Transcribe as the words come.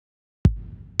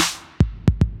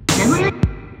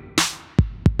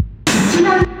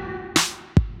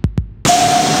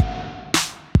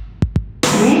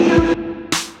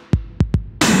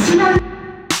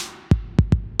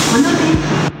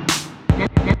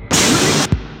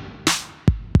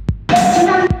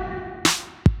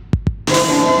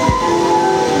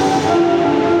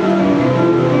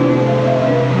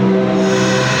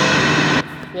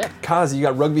Ozzy, you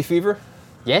got rugby fever?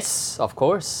 Yes, of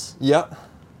course. Yeah.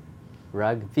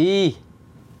 Rugby.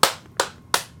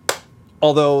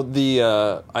 Although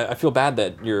I feel bad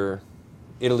that your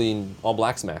Italy All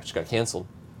Blacks match got canceled.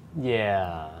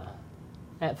 Yeah.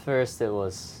 At first, it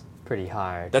was pretty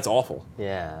hard. That's awful.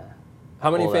 Yeah.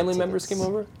 How many All family our members tickets. came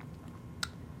over?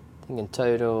 I think in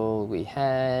total we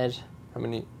had How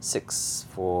many? 6,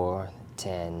 4,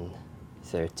 10,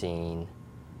 13,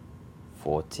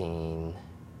 14.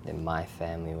 Then my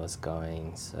family was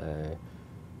going, so,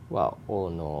 well, all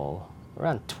in all,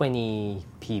 around 20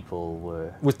 people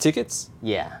were, With tickets?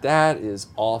 yeah, That is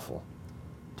awful.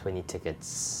 20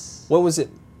 tickets. What was it?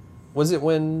 Was it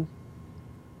when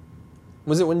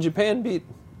Japan beat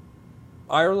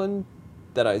Ireland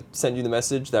that I sent you the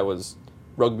message that was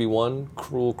Rugby 1,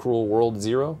 Cruel, Cruel World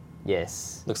 0?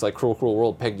 Yes. Looks like Cruel, Cruel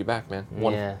World pegged you back, man.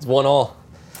 Yeah. It's 1-1.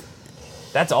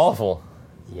 That's awful.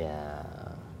 Yeah.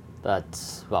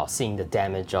 But, well, seeing the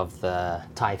damage of the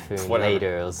typhoon Whatever.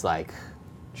 later, it was like,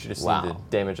 You should have seen Wow. the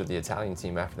damage of the Italian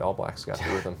team after the All Blacks got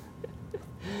through with them.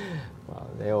 well,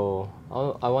 they all,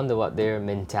 I wonder what their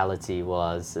mentality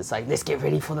was. It's like, let's get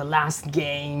ready for the last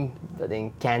game, but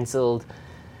then cancelled.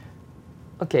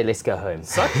 Okay, let's go home.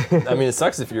 I mean, it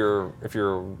sucks if you're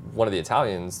one of the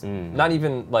Italians. Not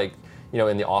even like, you know,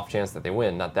 in the off chance that they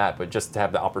win, not that, but just to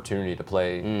have the opportunity to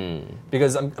play.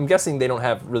 Because I'm guessing they don't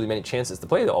have really many chances to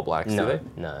play the All Blacks, do No, they?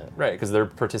 no. Right, because they're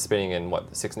participating in what,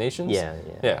 the Six Nations? Yeah.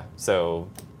 Yeah. So,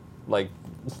 like,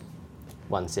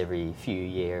 Once every few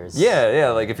years. yeah.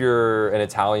 Like if you're an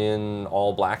Italian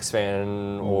All Blacks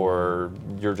fan, or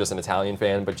you're just an Italian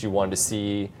fan, but you wanted to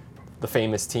see the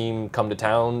famous team come to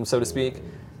town, so to speak.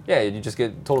 Yeah, you just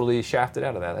get totally shafted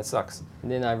out of that. That sucks. And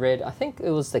then I read, I think it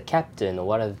was the captain or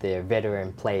one of their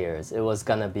veteran players. It was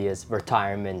gonna be his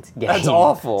retirement game. That's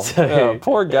awful. So, Yeah,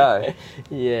 poor guy.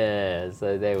 yeah,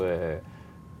 so they were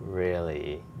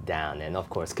really down and of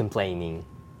course complaining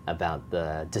about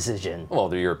the decision. Well,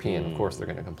 they're European. Of course, they're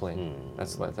going to complain.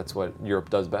 That's what Europe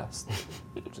does best.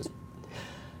 Just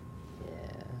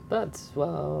Yeah, but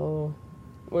well,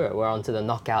 we're on to the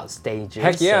knockout stages.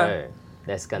 Heck yeah. So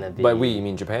that's gonna be. by we, you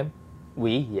mean Japan?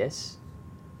 We, yes,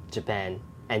 Japan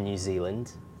and New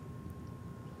Zealand.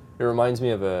 It reminds me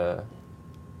of a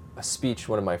speech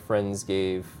one of my friends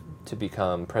gave to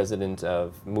become president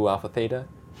of Mu Alpha Theta,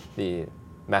 the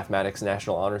Mathematics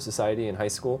National Honor Society in high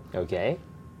school, Okay.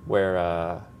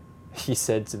 where he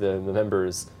said to the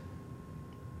members,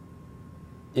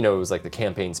 you know, it was like the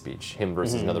campaign speech, him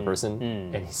versus another person,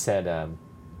 and he said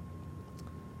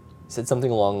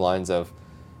something along the lines of,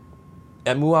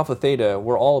 at Mu Alpha Theta,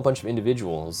 we're all a bunch of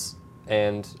individuals,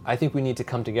 and I think we need to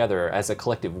come together as a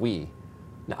collective we.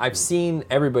 Now, I've seen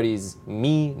everybody's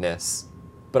me-ness,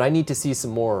 but I need to see some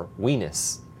more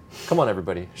we-ness. Come on,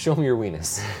 everybody, show me your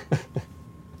we-ness.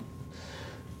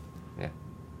 Yeah.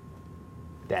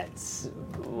 That's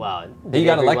wow. He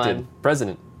got elected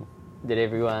president. Did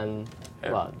everyone?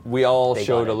 Well, We all they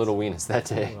showed got a it. little we-ness that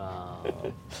day. wow.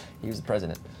 He was the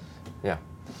president. Yeah.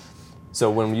 So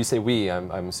when you say we,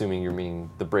 I'm assuming you're meaning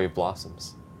the Brave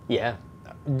Blossoms. Yeah.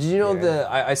 Did you know Yeah.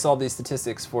 I saw these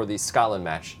statistics for the Scotland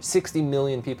match. 60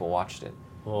 million people watched it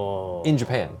Oh. in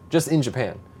Japan, just in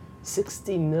Japan.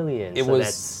 60 million. It so was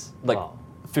that's, like wow.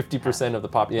 50% of the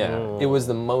pop. Yeah, it was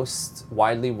the most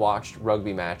widely watched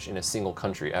rugby match in a single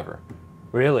country ever.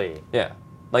 Really? Yeah,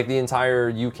 like the entire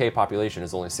UK population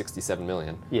is only 67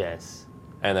 million, Yes.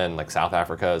 and then like South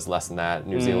Africa is less than that.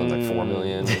 New Zealand's like 4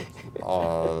 million.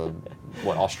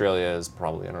 What Australia is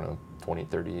probably, I don't know, 20,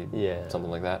 30, Yeah.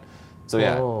 something like that. So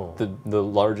yeah, Oh. the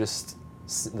largest,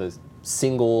 the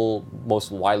single most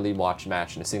widely watched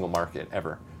match in a single market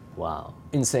ever. Wow.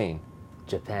 Insane.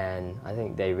 Japan, I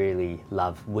think they really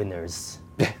love winners.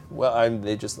 Well,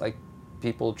 they just like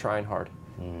people trying hard.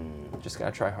 Just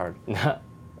gotta try hard.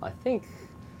 I think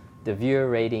the viewer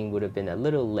rating would have been a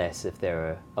little less if they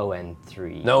were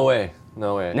 0-3. No way.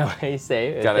 No way. No, you say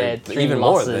if they Gotta had 3 even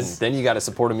more. losses. Then you gotta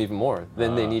support them even more.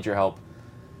 Then they need your help.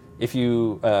 If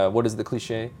you, what is the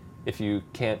cliche? If you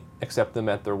can't accept them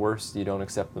at their worst, you don't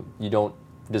accept them. You don't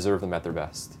deserve them at their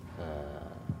best.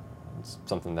 It's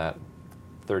something that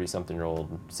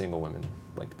 30-something-year-old single women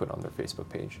like to put on their Facebook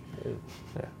page.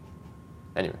 Yeah.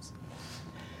 Anyways,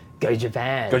 Go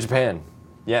Japan. go Japan.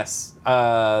 Yes.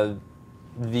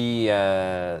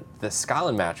 The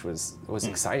Scotland match was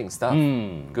exciting stuff.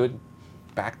 Good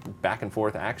back and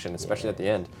forth action, especially at the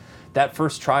end. That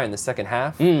first try in the second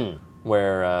half,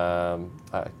 where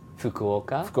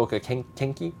Fukuoka.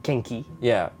 Kenki, Kenki.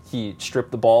 yeah, he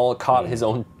stripped the ball, caught his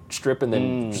own strip, and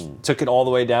then just took it all the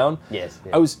way down. Yes.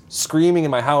 I was screaming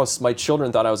in my house. My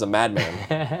children thought I was a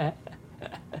madman.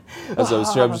 as I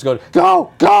was just going,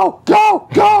 go, go, go,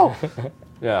 go.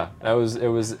 Yeah, it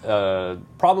was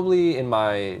probably in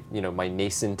my my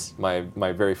nascent, my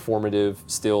very formative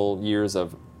still years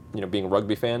of being a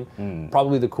rugby fan.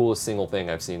 Probably the coolest single thing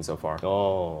I've seen so far.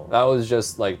 Oh, That was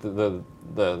just like the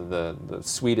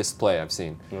sweetest play I've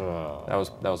seen. oh.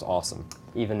 That was awesome.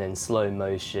 Even in slow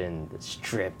motion, the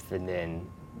strip, and then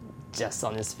just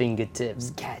on his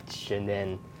fingertips, catch, and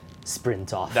then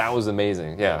sprint off. That was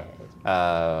amazing. Yeah.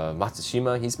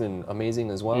 Matsushima, he's been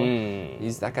amazing as well.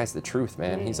 That guy's the truth,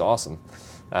 man. He's awesome.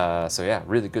 So yeah,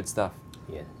 really good stuff.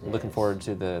 Yeah, Looking forward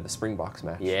to the Springboks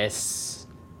match. Yes,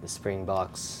 the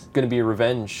Springboks. Going to be a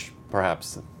revenge,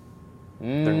 perhaps.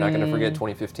 They're not going to forget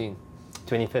 2015,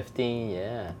 2015,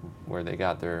 yeah. where they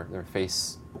got their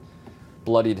face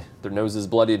bloodied, their noses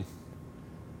bloodied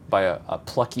by a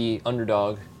plucky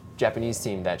underdog Japanese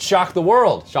team that shocked the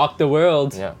world. Shocked the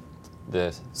world. Yeah,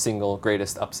 the single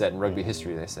greatest upset in rugby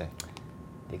history, they say.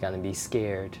 They're gonna be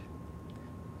scared.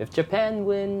 If Japan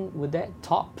win, would that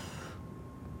top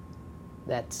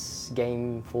that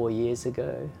game 4 years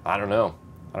ago? I don't know.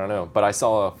 But I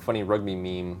saw a funny rugby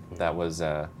meme that was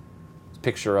a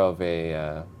picture of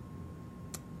a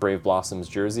Brave Blossoms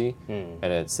jersey, and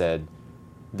it said,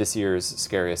 "This year's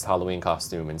scariest Halloween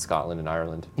costume in Scotland and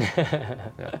Ireland."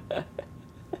 Yeah,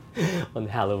 On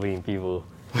Halloween, people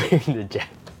wearing the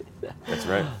jacket. that's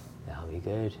right. That'll be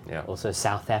good. Yeah. Also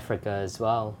South Africa as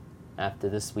well after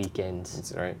this weekend.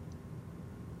 That's right.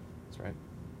 That's right.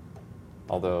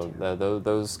 Although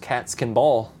those cats can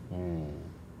ball,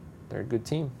 they're a good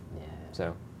team. Yeah.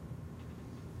 So,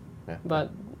 yeah. But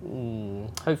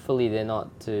hopefully they're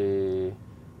not too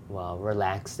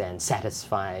relaxed and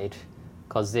satisfied,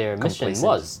 because their mission Complacent.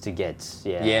 was to get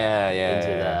into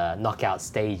the knockout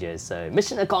stages. So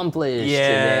mission accomplished.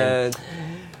 Yeah. And then,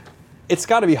 It's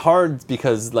got to be hard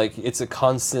because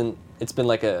it's been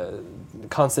like a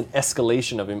constant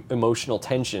escalation of emotional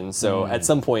tension. So at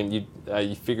some point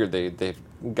you figure they've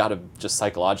got to just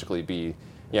psychologically be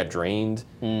drained,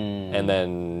 and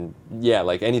then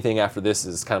like anything after this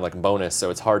is kind of like a bonus. So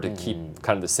it's hard to keep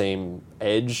kind of the same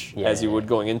edge as you would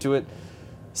going into it.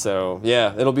 So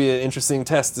yeah, it'll be an interesting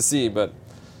test to see, but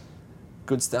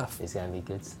good stuff. it's gonna be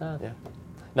good stuff. Yeah.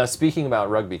 Now, speaking about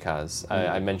rugby, Kaz,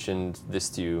 I mentioned this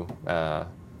to you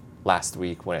last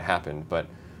week when it happened, but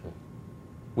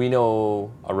we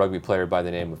know a rugby player by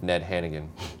the name of Ned Hannigan.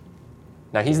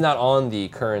 Now, he's not on the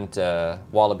current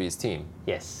Wallabies team.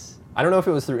 Yes. I don't know if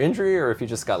it was through injury or if he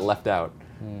just got left out.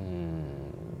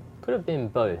 Could have been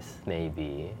both,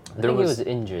 maybe. I There think he was- was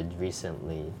injured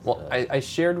recently. Well, so- I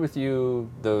shared with you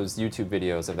those YouTube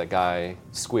videos of that guy,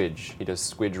 Squidge. He does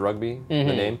Squidge Rugby, the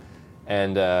name.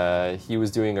 And he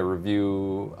was doing a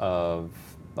review of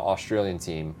the Australian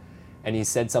team. And he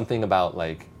said something about,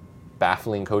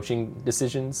 baffling coaching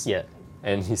decisions. Yeah.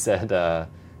 And he said,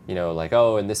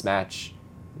 oh, in this match,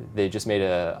 they just made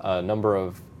a number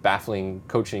of baffling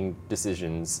coaching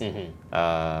decisions,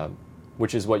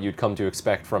 which is what you'd come to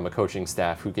expect from a coaching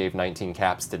staff who gave 19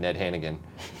 caps to Ned Hannigan.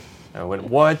 And I went,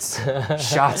 what?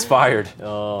 Shots fired.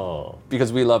 Oh,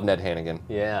 Because we love Ned Hannigan.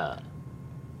 yeah.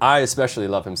 I especially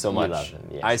love him so much. love him,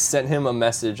 yes. I sent him a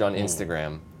message on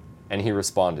Instagram, and he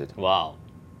responded. Wow.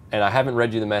 And I haven't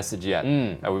read you the message yet.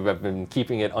 We've been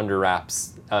keeping it under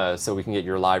wraps so we can get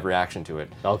your live reaction to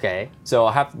it. Okay. So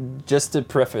I'll have just to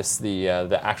preface the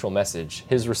actual message.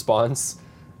 His response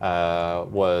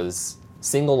was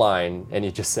single line, and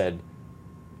he just said,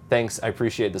 "Thanks, I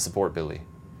appreciate the support, Billy."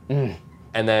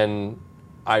 And then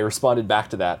I responded back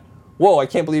to that. Whoa, I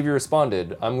can't believe you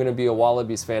responded. I'm going to be a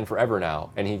Wallabies fan forever now.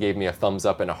 And he gave me a thumbs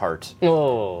up and a heart.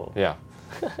 Oh. Yeah.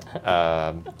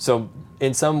 So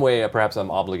in some way, perhaps I'm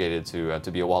obligated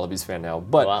to be a Wallabies fan now.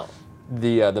 But Wow.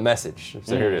 the message.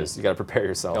 So here it is. You got to prepare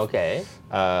yourself. Okay.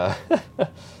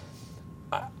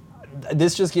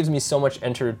 This just gives me so much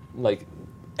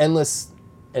endless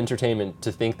entertainment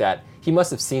to think that he must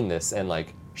have seen this and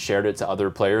shared it to other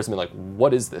players and been like,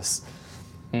 what is this?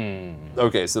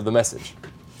 Okay, so the message.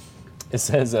 It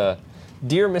says,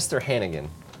 Dear Mr. Hannigan,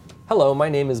 hello, my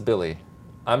name is Billy.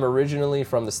 I'm originally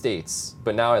from the States,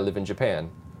 but now I live in Japan.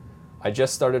 I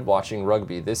just started watching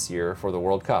rugby this year for the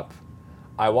World Cup.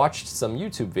 I watched some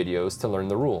YouTube videos to learn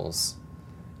the rules.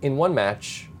 In one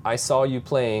match, I saw you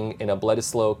playing in a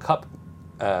Bledisloe Cup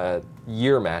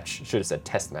year match, should have said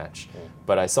test match,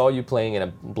 but I saw you playing in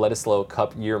a Bledisloe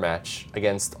Cup year match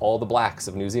against all the Blacks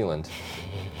of New Zealand.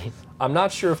 I'm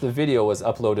not sure if the video was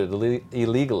uploaded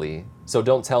illegally, so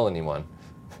don't tell anyone.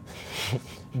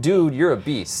 Dude, you're a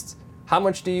beast. How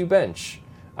much do you bench?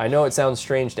 I know it sounds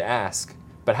strange to ask,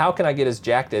 but how can I get as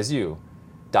jacked as you?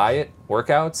 Diet,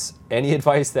 workouts, any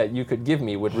advice that you could give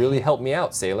me would really help me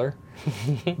out, sailor.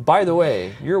 By the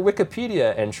way, your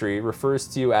Wikipedia entry refers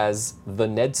to you as the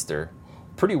Nedster.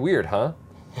 Pretty weird, huh?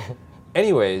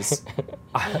 Anyways,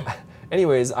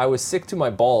 I was sick to my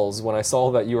balls when I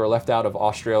saw that you were left out of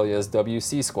Australia's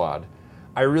WC squad.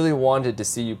 I really wanted to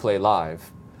see you play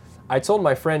live. I told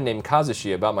my friend named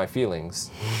Kazushi about my feelings.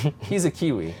 He's a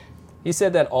Kiwi. He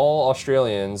said that all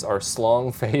Australians are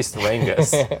slong-faced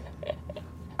rangas.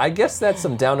 I guess that's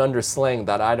some down-under slang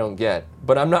that I don't get,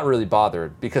 but I'm not really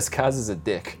bothered because Kaz is a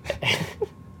dick.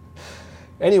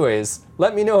 Anyways,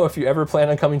 let me know if you ever plan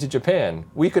on coming to Japan.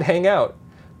 We could hang out.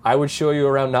 I would show you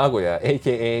around Nagoya,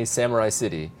 aka Samurai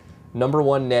City.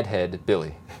 #1 Nedhead,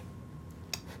 Billy.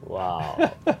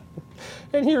 Wow.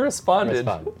 And he responded.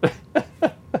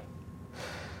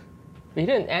 He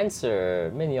didn't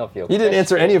answer many of your He questions. didn't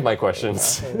answer any of my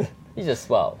questions. He just,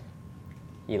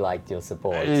 he liked your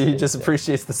support. He just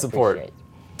appreciates the support.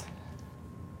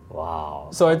 Wow.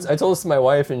 So I told this to my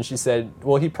wife, and she said,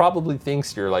 well, he probably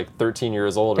thinks you're like 13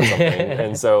 years old or something,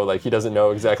 and so like he doesn't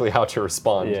know exactly how to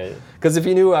respond. Because if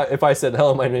he knew, if I said,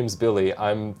 hello, my name's Billy,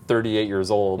 I'm 38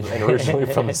 years old and originally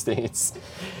from the States,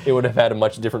 it would have had a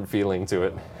much different feeling to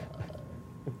it.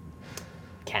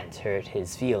 Can't hurt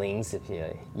his feelings if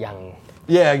you're young.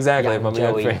 Yeah, exactly. Young I'm a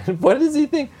young Joey. fan. What does he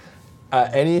think?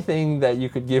 Anything that you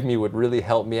could give me would really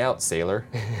help me out, sailor.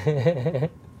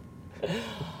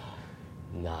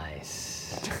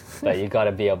 Nice. But you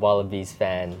gotta be a Wallabies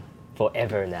fan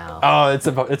forever now. Oh,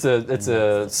 it's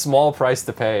a small price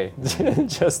to pay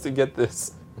just to get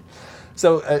this.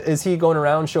 So is he going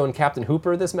around showing Captain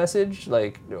Hooper this message?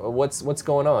 Like, what's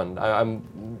going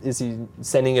on? Is he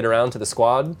sending it around to the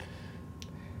squad?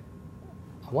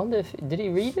 I wonder if did he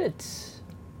read it?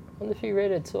 I wonder if he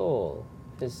read it at all.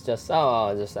 It's just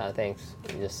thanks.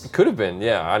 Just Could have been,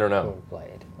 yeah. I don't know. play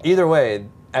it. Either way,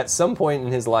 at some point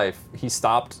in his life, he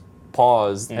stopped,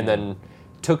 paused, and then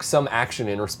took some action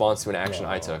in response to an action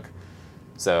I took.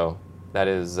 So that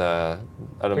is an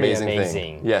amazing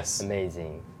thing. Yes.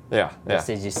 Amazing. Yeah.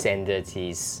 Message you send it,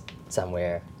 he's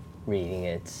somewhere reading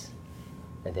it,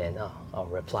 and then I'll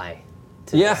reply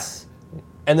to this.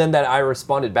 And then that I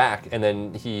responded back, and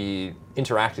then he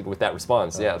interacted with that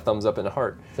response. Yeah, thumbs up and a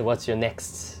heart. So what's your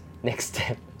next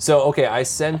step? So okay, I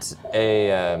sent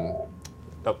a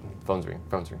phone's ring.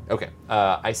 Okay,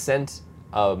 I sent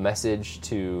a message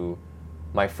to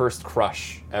my first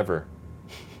crush ever.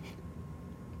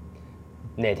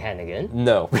 Ned Hannigan?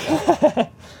 No. My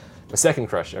second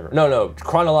crush ever. No,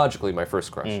 chronologically my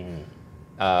first crush.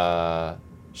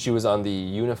 She was on the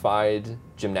unified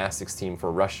gymnastics team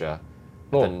for Russia,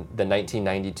 the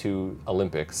 1992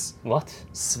 Olympics. What?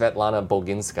 Svetlana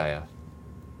Bolginskaya.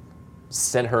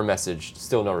 Sent her a message,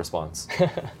 still no response.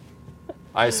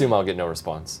 I assume I'll get no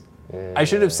response. I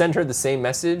should have sent her the same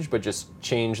message, but just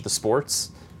changed the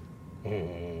sports.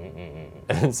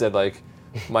 And said like,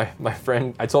 my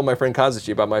friend, I told my friend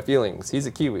Kazushi about my feelings. He's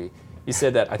a Kiwi. He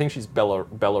said that, I think she's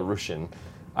Belarusian.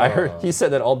 I heard, he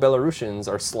said that all Belarusians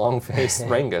are slong-faced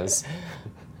rangas.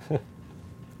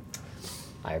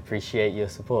 I appreciate your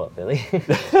support, Billy.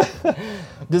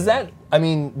 Does that,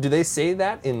 do they say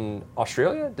that in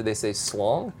Australia? Do they say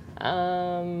slong?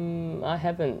 I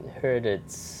haven't heard it.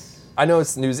 I know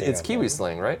it's Kiwi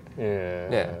slang, right?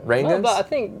 Yeah. Rangas? Well, but I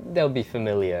think they'll be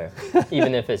familiar.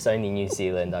 Even if it's only New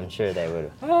Zealand, I'm sure they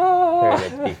would have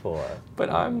heard it before.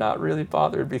 But I'm not really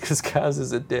bothered because Kaz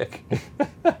is a dick.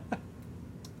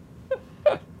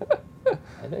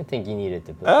 I don't think you needed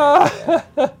to put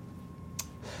that.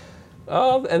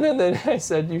 Oh, and then I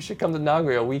said, you should come to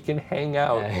Nagoya. We can hang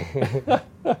out.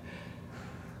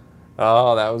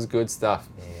 Oh, that was good stuff.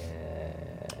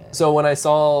 So when I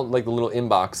saw like the little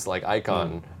inbox like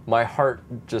icon, my heart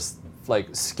just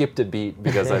like skipped a beat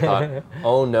because I thought,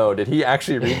 oh no, did he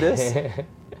actually read this?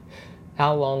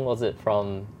 How long was it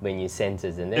from when you sent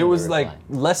it and then it was like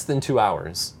less than 2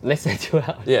 hours. Less than 2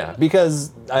 hours? Yeah,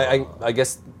 because I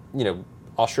guess,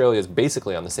 Australia is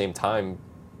basically on the same time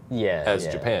as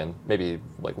Japan, maybe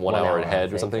like 1 hour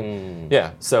ahead or something.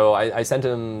 Yeah, so I sent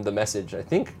him the message, I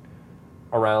think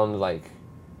around like,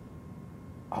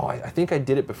 I think I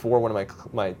did it before one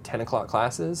of my 10 o'clock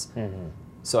classes.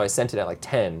 So I sent it at like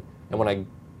 10, and when I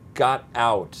got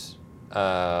out,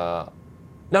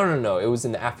 no, it was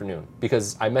in the afternoon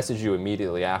because I messaged you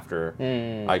immediately after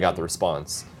I got the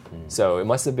response. So it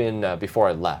must have been before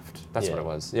I left. That's what it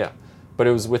was, yeah. But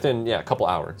it was within, a couple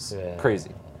hours.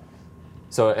 Crazy.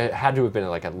 So it had to have been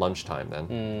like at lunchtime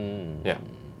then. Yeah.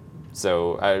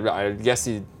 So I guess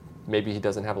maybe he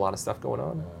doesn't have a lot of stuff going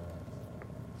on.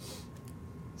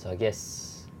 So I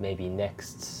guess maybe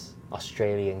next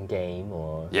Australian game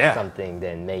or something,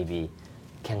 then maybe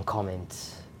can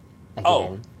comment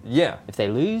again. yeah. If they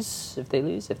lose, if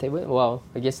they win, well,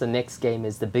 I guess the next game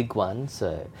is the big one,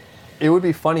 so... It would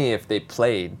be funny if they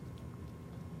played.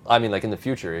 I mean, like in the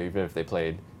future, even if they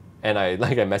played. And I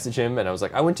messaged him and I was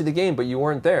like, I went to the game, but you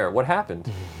weren't there. What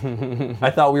happened? I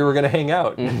thought we were going to hang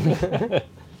out.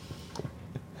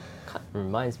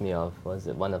 Reminds me of, was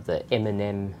it one of the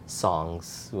Eminem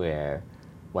songs where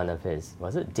one of his,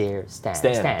 was it Dear Stan?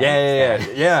 Stan.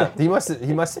 Yeah. He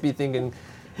must be thinking,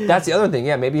 that's the other thing.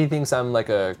 Yeah, maybe he thinks I'm like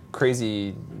a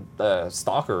crazy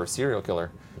stalker or serial killer.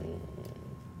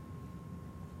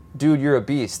 Dude, you're a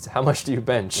beast. How much do you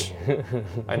bench?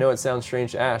 I know it sounds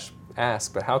strange to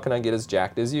ask, but how can I get as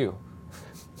jacked as you?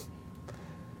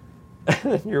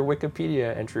 Your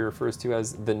Wikipedia entry refers to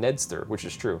as the Nedster, which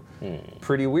is true.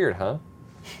 Pretty weird, huh?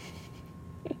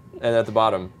 And at the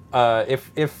bottom,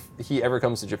 if he ever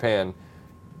comes to Japan,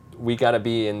 we gotta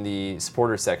be in the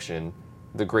supporter section,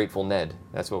 the Grateful Ned.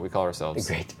 That's what we call ourselves.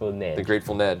 The Grateful Ned. The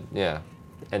Grateful Ned, yeah.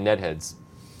 And Ned heads.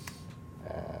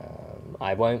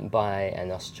 I won't buy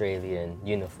an Australian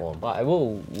uniform, but I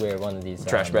will wear one of these...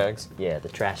 Trash bags? Yeah, the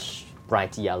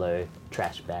bright yellow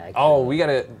trash bag. Oh, we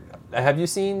gotta... Have you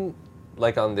seen,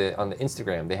 like on the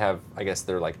Instagram, they have, I guess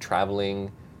they're like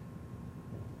traveling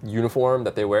uniform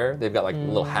that they wear. They've got like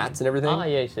little hats and everything. Ah,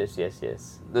 yes. It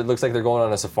looks like they're going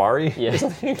on a safari. Yeah.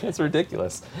 It's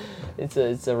ridiculous.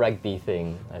 It's a rugby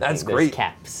thing. That's There's great.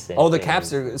 Caps. Oh, the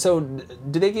caps are... So,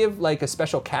 do they give like a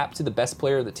special cap to the best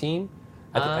player of the team?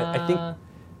 I think...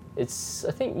 It's,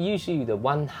 I think, usually the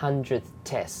 100th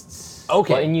tests.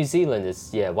 Okay. Well, in New Zealand,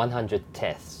 it's, 100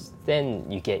 tests. Then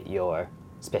you get your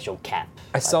special cap.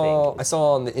 I saw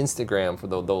on the Instagram for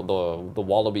the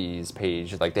Wallabies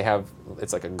page, like they have,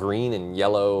 it's like a green and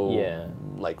yellow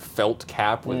like felt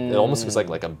cap with it almost looks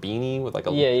like a beanie with like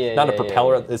a not a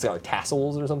propeller, it's got like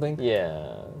tassels or something.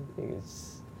 Yeah, I think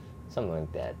it's something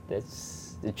like that.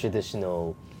 That's the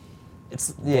traditional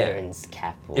veteran's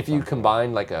cap. If you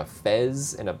combine like a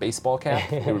fez and a baseball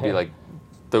cap, it would be like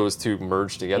those two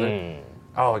merged together.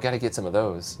 Oh, I got to get some of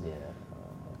those. Yeah.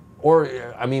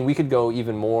 Or, I mean, we could go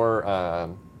even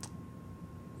more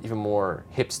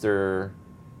hipster,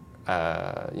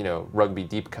 rugby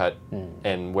deep cut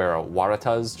and wear a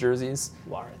Waratahs jerseys.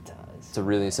 Waratahs. To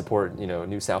really support,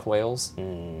 New South Wales.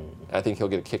 I think he'll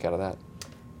get a kick out of that.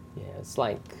 Yeah, it's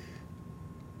like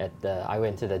I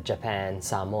went to the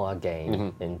Japan-Samoa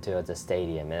game into the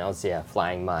stadium, and I was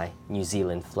flying my New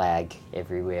Zealand flag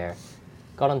everywhere.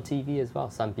 Got on TV as well.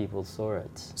 Some people saw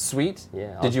it. Sweet.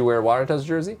 Yeah. Did you wear a Waratahs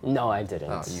jersey? No, I didn't.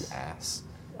 Oh, you ass.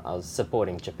 I was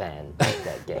supporting Japan at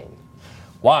that game.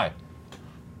 Why?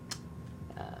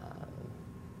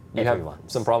 You have Everyone.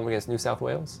 some problem against New South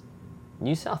Wales?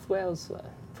 New South Wales?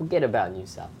 Forget about New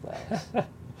South Wales.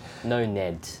 No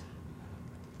Ned.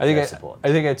 I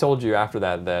think I told you after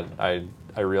that I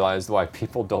realized why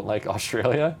people don't like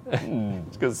Australia.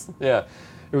 Because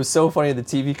it was so funny, the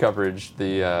TV coverage.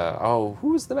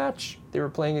 Who was the match they were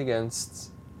playing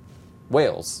against?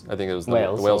 Wales. I think it was the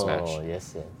Wales match. Oh,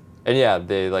 yes. And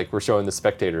they were showing the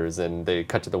spectators, and they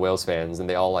cut to the Wales fans, and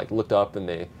they all looked up, and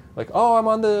they oh, I'm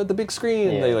on the big screen.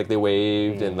 And they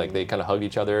waved and they kind of hugged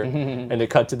each other. And they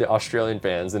cut to the Australian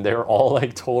fans, and they were all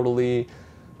totally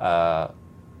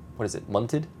what is it,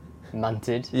 munted?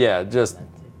 Munted. Yeah, just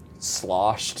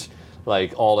sloshed,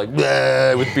 all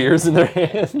bleh, with beers in their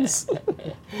hands.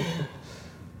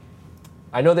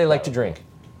 I know they like to drink.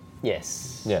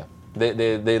 Yes. Yeah.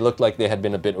 They looked like they had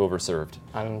been a bit overserved.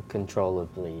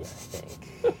 Uncontrollably, I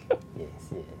think.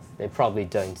 Yes. They probably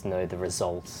don't know the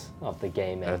results of the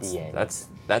game at the end.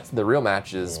 That's the real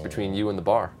match is between you and the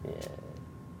bar. Yeah.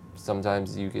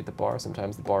 Sometimes you get the bar,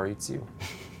 sometimes the bar eats you,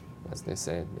 as they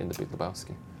say in The Big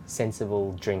Lebowski.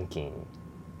 Sensible drinking.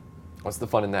 What's the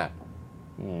fun in that?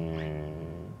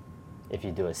 If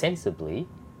you do it sensibly, you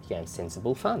can have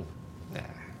sensible fun. Nah.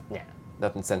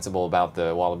 Nothing sensible about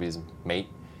the Wallabies, mate.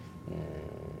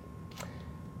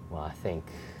 Well, I think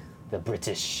the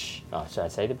British... Oh, should I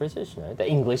say the British? No, the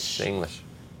English. The English.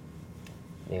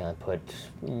 They're going to put...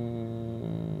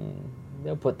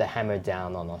 they'll put the hammer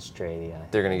down on Australia.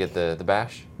 They're going to get the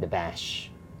bash? The bash.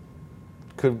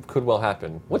 Could well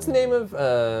happen. What's the name of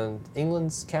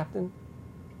England's captain?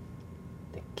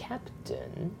 The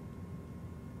captain?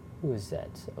 Who is that?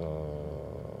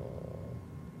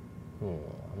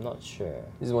 I'm not sure.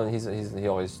 He's the one. He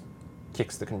always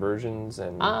kicks the conversions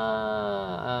and.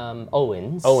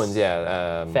 Owens. Owens,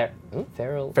 yeah.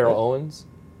 Farrell. Farrell Owens.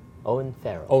 Owen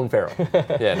Farrell. Owen Farrell.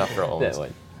 Yeah, not Farrell Owens.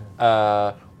 That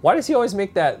one. Why does he always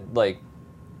make that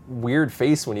weird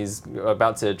face when he's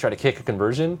about to try to kick a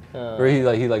conversion? Where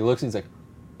he looks and he's like.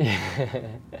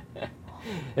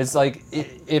 It's like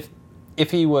if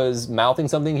if he was mouthing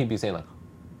something, he'd be saying like,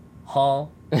 huh,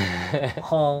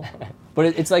 huh. But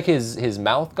it's like his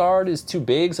mouth guard is too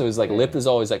big, so his like lip is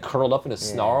always like curled up in a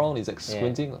snarl, and he's like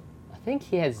squinting. I think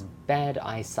he has bad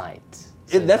eyesight.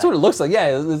 That's what it looks like.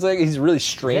 Yeah, it's like he's really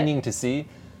straining to see.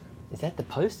 Is that the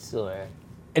posts or?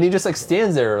 And he just like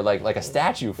stands there like a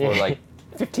statue for like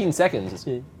 15 seconds.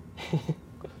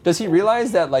 Does he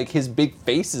realize that like his big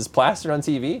face is plastered on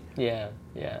TV? Yeah.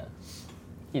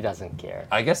 He doesn't care.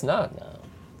 I guess not. No.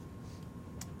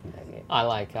 I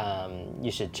like.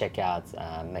 You should check out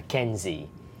Mackenzie.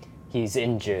 He's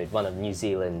injured, one of New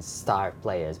Zealand's star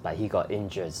players, but he got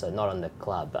injured, so not on the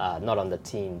club, not on the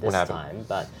team this time.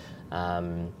 But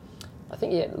I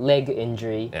think he had leg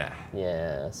injury.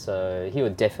 Yeah. So he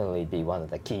would definitely be one of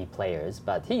the key players.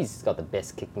 But he's got the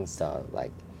best kicking style.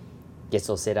 Like, gets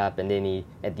all set up, and then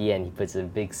at the end he puts a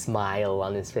big smile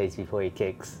on his face before he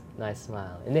kicks. Nice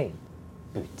smile, and then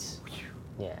boots.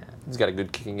 Yeah. He's got a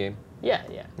good kicking game. Yeah.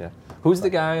 Who's the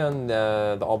guy on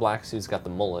the All Blacks who's got the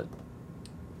mullet?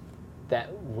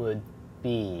 That would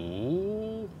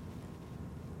be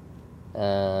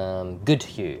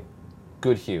Goodhue.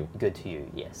 Goodhue,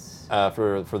 yes.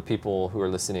 For the people who are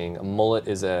listening, a mullet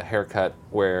is a haircut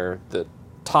where the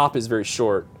top is very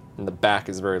short and the back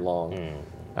is very long.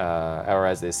 Or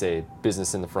as they say,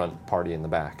 business in the front, party in the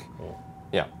back.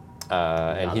 Yeah.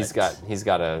 And he's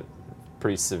got a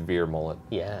pretty severe mullet.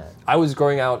 Yeah. I was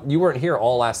growing out. You weren't here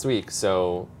all last week,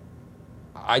 so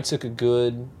I took a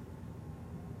good,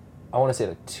 I want to say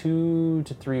like 2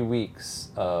 to 3 weeks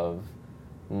of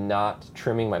not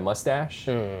trimming my mustache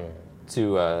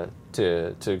to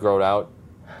grow it out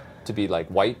to be like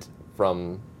white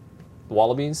from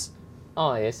Wallabies.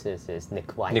 Oh, yes.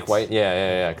 Nick White. Nick White,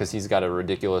 yeah, because he's got a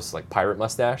ridiculous like pirate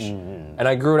mustache. And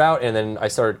I grew it out, and then I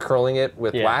started curling it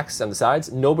with wax on the sides.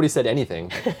 Nobody said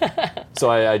anything, so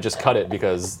I just cut it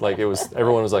because like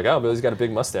everyone was like, oh, Billy's got a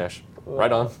big mustache.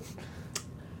 Right on.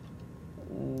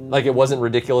 Like it wasn't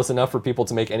ridiculous enough for people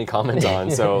to make any comment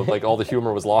on, so like all the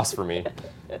humor was lost for me.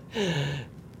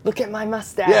 Look at my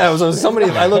mustache. Yeah, it was somebody.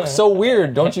 I look so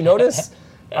weird. Don't you notice?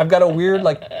 I've got a weird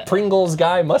like Pringles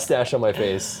guy mustache on my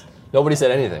face. Nobody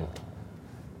said anything.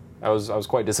 I was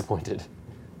quite disappointed.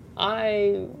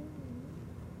 I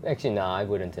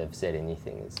wouldn't have said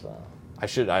anything as well. I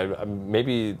should.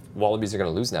 Maybe Wallabies are going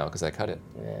to lose now because I cut it.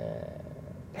 Yeah.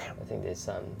 I think there's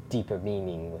some deeper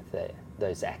meaning with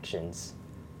those actions.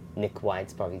 Nick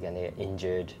White's probably going to get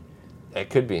injured. It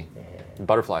could be. Yeah.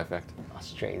 Butterfly effect.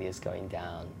 Australia's going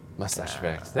down. Mustache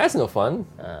effect. That's no fun.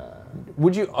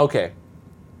 Would you? Okay.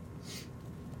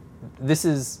 This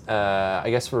is, I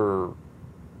guess, for,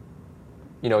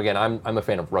 again, I'm a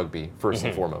fan of rugby first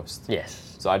and foremost.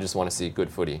 Yes. So I just want to see good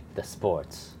footy. The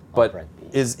sports. But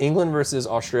is England versus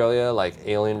Australia like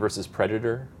Alien versus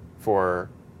Predator for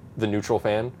the neutral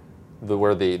fan,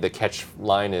 where the catch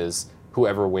line is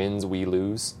whoever wins, we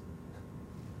lose?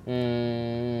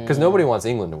 Because nobody wants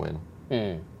England to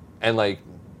win, and like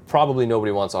probably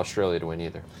nobody wants Australia to win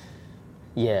either.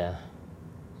 Yeah.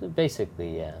 So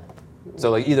basically, yeah.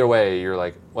 So like either way, you're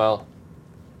like, well,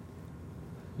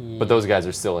 but those guys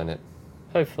are still in it.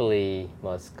 Hopefully,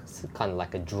 well, it's kind of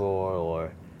like a draw,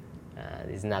 or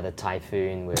there's another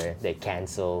typhoon where they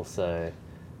cancel, so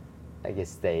I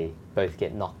guess they both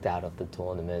get knocked out of the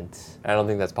tournament. I don't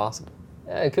think that's possible.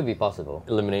 It could be possible.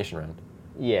 Elimination round.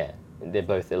 Yeah, they're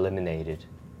both eliminated.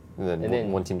 And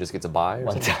then one team just gets a bye? Or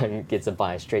one something? team gets a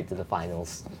bye straight to the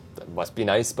finals. That must be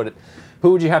nice, but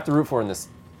who would you have to root for in this?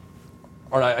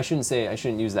 Or I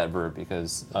shouldn't use that verb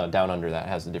because down under that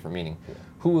has a different meaning. Yeah.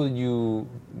 Who will you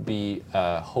be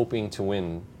hoping to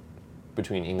win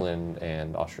between England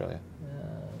and Australia?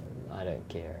 I don't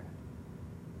care.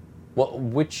 Well,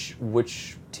 which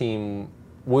team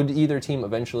would either team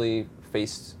eventually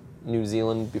face New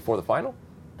Zealand before the final?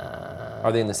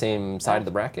 Are they in the same side of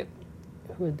the bracket?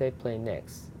 Who would they play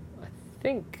next? I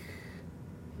think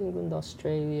England,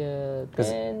 Australia,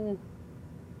 then.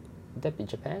 Would that be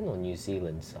Japan or New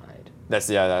Zealand side?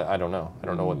 I don't know. I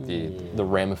don't know what the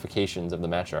ramifications of the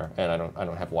match are, and I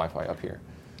don't have Wi-Fi up here.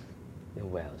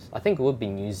 Well, I think it would be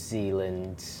New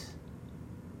Zealand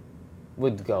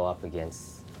would go up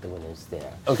against the winners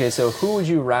there. Okay, so who would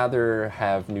you rather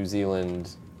have New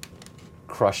Zealand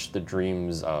crush the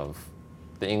dreams of?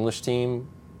 The English team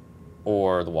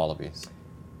or the Wallabies?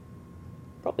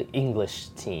 Probably English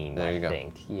team, there you go. I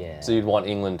think. Yeah. So you'd want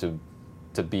England to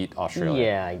beat Australia?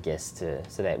 Yeah, I guess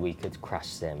so that we could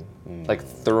crush them. Like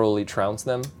thoroughly trounce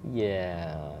them?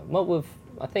 Yeah. Well,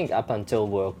 I think up until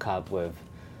World Cup, we've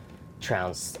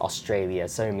trounced Australia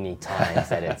so many times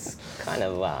that it's kind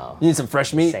of, wow. You need some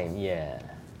fresh meat? Same, yeah.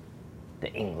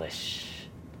 The English.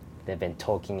 they've been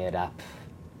talking it up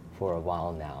for a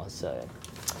while now. So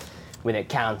when it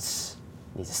counts,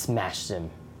 you need to smash them.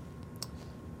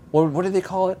 What do they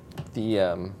call it?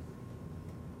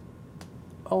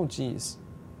 Oh, geez.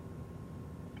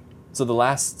 So the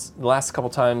last couple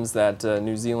times that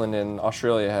New Zealand and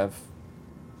Australia have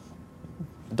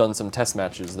done some test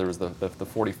matches, there was the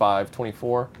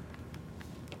 45-24.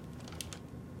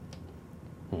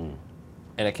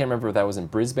 And I can't remember if that was in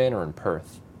Brisbane or in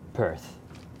Perth. Perth.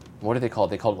 What do they call it?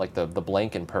 They called it like the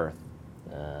blank in Perth.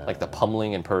 Like the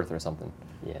pummeling in Perth or something.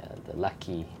 Yeah, the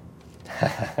lucky.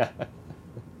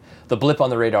 The blip on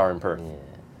the radar in Perth.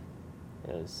 Yeah.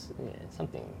 It was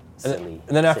something silly.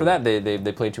 And then after that,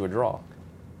 they played to a draw.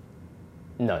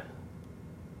 No.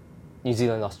 New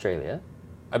Zealand, Australia.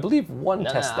 I believe one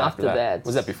test after that. that.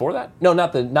 Was that before that? No,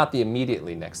 not the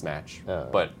immediately next match,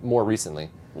 but more recently.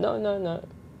 No. No?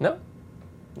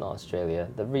 Not Australia.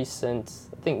 The recent,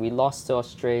 I think we lost to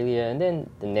Australia, and then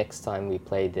the next time we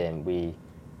played them, we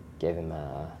gave him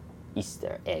a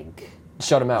Easter egg.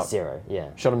 Shut him out. 0,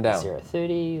 yeah. Shut him down.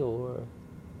 0-30 or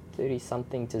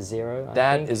 30-something to 0.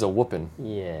 That is a whooping.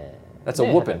 Yeah. That's a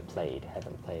whooping.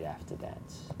 Haven't played after that.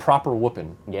 A proper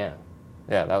whooping. Yeah.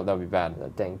 Yeah, that would be bad.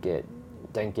 Don't get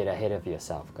ahead of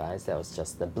yourself, guys. That was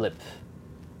just the blip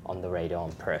on the radar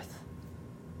on Perth.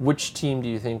 Which team do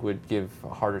you think would give a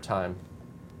harder time?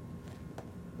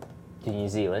 To New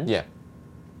Zealand? Yeah.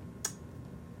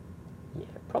 Yeah,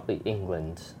 probably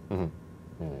England.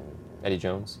 Eddie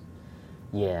Jones?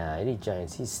 Yeah, Eddie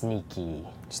Jones, he's sneaky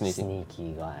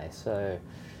guy. So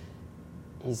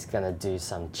he's going to do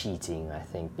some cheating, I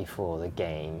think, before the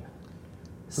game.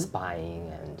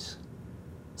 Spying and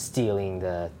stealing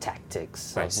the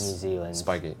tactics of New Zealand.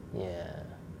 Spygate. Yeah.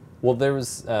 Well, there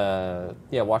was,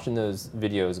 watching those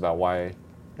videos about why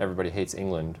everybody hates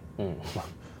England.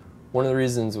 One of the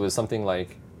reasons was something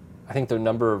like, I think the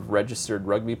number of registered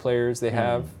rugby players they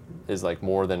have is like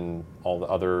more than all the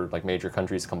other like major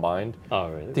countries combined. Oh,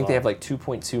 really? I think they have like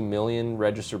 2.2 million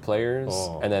registered players,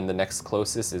 and then the next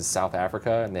closest is South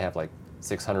Africa, and they have like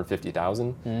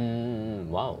 650,000.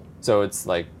 Wow. So it's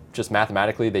like, just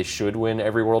mathematically, they should win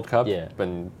every World Cup. Yeah. But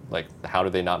like, how do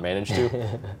they not manage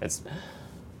to? It's.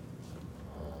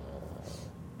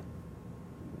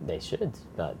 They should,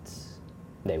 but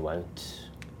they won't.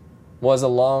 Was a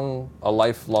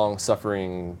lifelong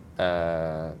suffering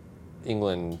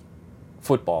England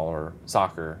football or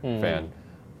soccer fan.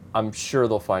 I'm sure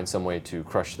they'll find some way to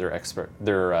crush their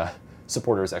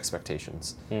supporters'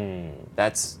 expectations.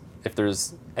 That's, if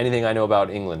there's anything I know about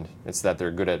England, it's that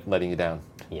they're good at letting you down.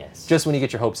 Yes. Just when you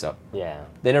get your hopes up. Yeah.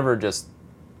 They never just,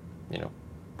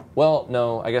 well,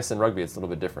 no, I guess in rugby it's a little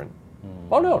bit different.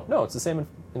 Oh, no, it's the same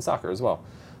in soccer as well.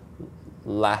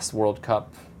 Last World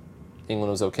Cup, England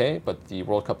was okay, but the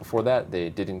World Cup before that, they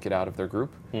didn't get out of their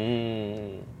group.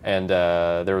 And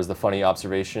there was the funny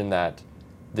observation that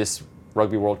this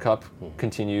Rugby World Cup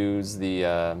continues the,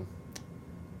 I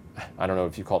don't know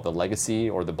if you call it the legacy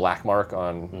or the black mark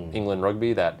on England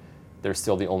rugby, that they're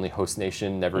still the only host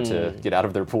nation never to get out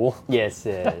of their pool. Yes.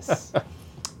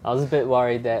 I was a bit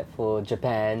worried that for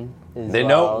Japan as They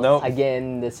well. no.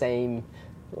 Again, the same,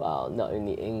 well, not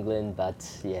only England, but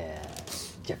yeah,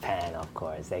 Japan, of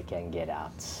course, they can get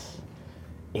out.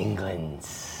 England.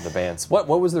 The Bants. What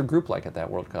was their group like at that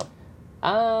World Cup?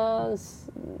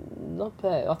 Not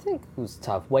bad. I think it was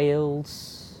tough.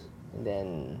 Wales, and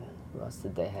then what else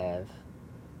did they have?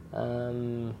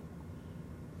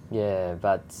 Yeah,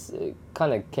 but it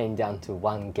kind of came down to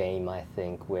one game, I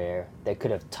think, where they could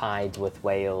have tied with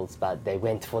Wales, but they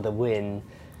went for the win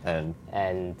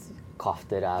and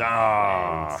coughed it up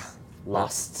and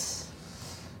lost.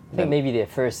 I think maybe their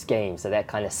first game, so that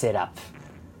kind of set up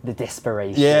the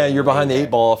desperation. Yeah, you're behind the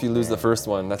 8 ball if you lose the first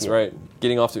one. That's right.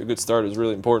 Getting off to a good start is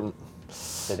really important.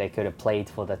 So they could have played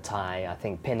for the tie. I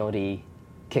think penalty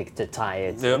kick to tie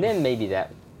it. Yep. And then maybe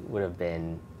that would have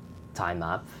been time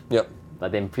up. Yep.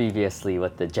 But then previously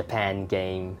with the Japan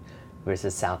game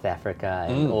versus South Africa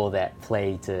and all that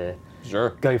play to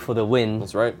go for the win.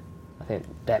 That's right. I think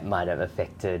that might have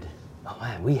affected, oh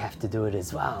man, we have to do it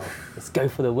as well. Let's go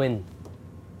for the win.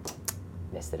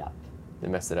 Messed it up. They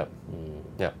messed it up.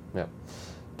 Yeah.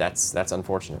 That's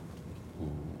unfortunate.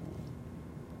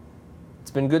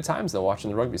 It's been good times though watching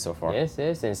the rugby so far. Yes,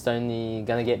 and it's only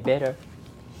gonna get better.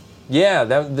 Yeah,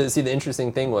 the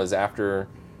interesting thing was after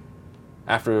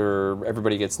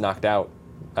everybody gets knocked out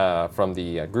from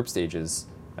the group stages,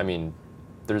 I mean,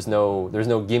 there's no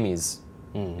gimmies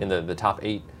in the top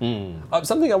 8.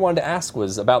 Something I wanted to ask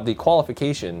was about the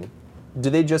qualification. Do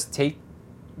they just take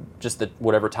the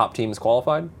whatever top teams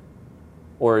qualified,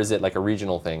 or is it like a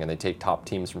regional thing and they take top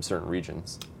teams from certain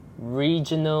regions?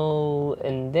 regional,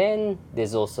 and then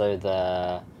there's also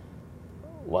the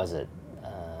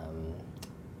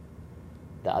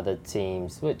the other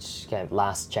teams, which kind of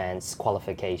last chance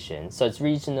qualification. So it's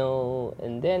regional,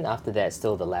 and then after that,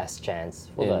 still the last chance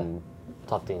for the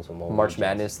top teams for more March regions.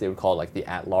 Madness, they would call it like the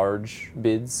at-large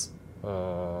bids.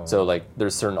 So like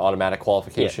there's certain automatic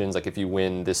qualifications, like if you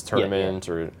win this tournament,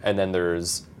 and then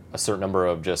there's a certain number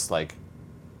of just like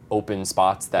open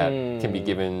spots that can be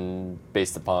given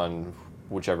based upon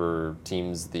whichever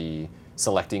teams the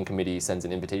selecting committee sends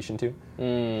an invitation to.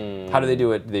 How do they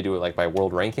do it? Do they do it like by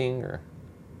world ranking or?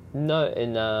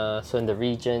 No, so in the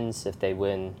regions, if they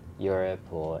win Europe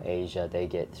or Asia, they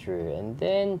get through, and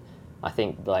then I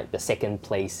think like the second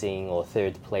placing or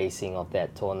third placing of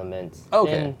that tournament,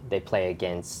 then they play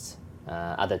against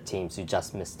other teams who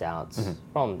just missed out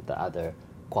from the other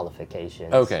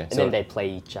qualifications. Okay, and then they play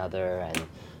each other, and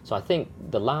so I think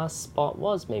the last spot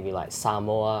was maybe like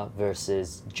Samoa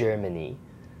versus Germany.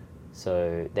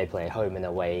 So they play home and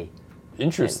away.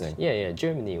 Interesting. And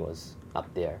Germany was up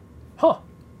there. Huh.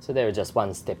 So they were just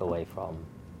one step away from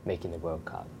making the World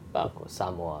Cup. But of course,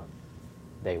 Samoa,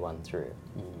 they won through.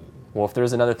 Well, if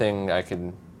there's another thing I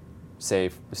can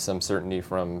say with some certainty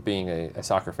from being a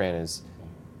soccer fan is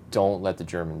don't let the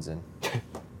Germans in.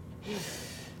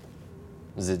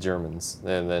 The Germans.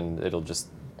 And then it'll just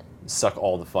suck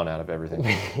all the fun out of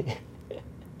everything.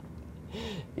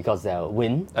 Because they'll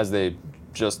win. As they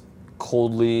just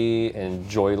coldly and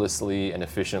joylessly and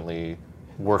efficiently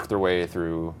work their way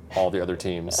through all the other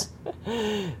teams.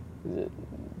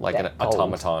 Like an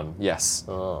automaton. Yes.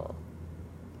 Oh.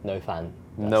 No fun.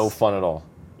 No fun at all.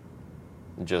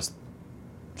 Just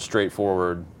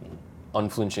straightforward,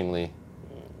 unflinchingly,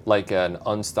 like an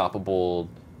unstoppable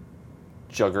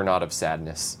juggernaut of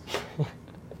sadness.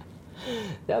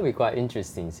 That would be quite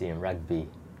interesting seeing rugby.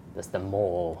 Just the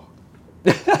maul.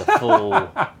 The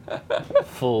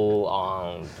full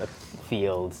on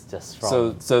fields just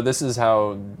from. So this is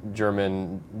how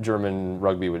German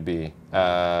rugby would be.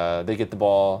 They get the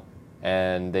ball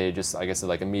and they just, I guess,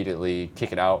 like immediately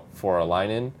kick it out for a line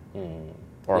in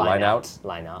or a line out.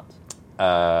 Line out.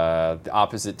 The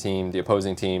opposite team, the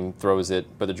opposing team, throws it,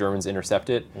 but the Germans intercept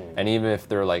it. And even if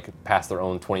they're like past their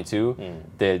own 22,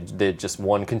 they just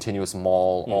one continuous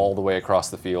maul all the way across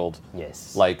the field,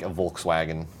 Yes. like a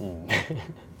Volkswagen,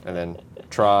 and then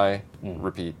try,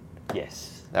 repeat.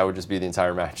 Yes. That would just be the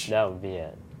entire match. That would be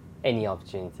it. Any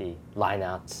opportunity, line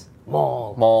out,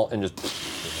 maul. Maul and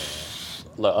just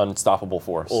unstoppable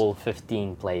force. All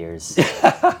 15 players.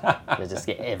 They just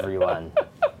get everyone.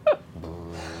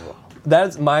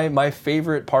 That's my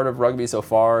favorite part of rugby so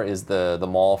far is the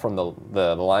maul from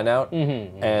the line out.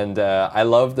 And I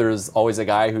love there's always a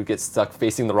guy who gets stuck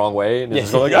facing the wrong way and is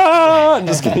just going like, ah, and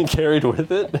just getting carried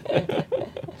with it.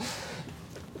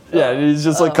 Yeah, and he's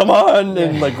just like, come on,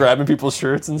 and like grabbing people's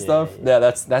shirts and stuff. Yeah,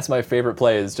 that's my favorite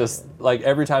play. It's just like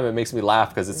every time it makes me laugh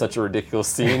because it's such a ridiculous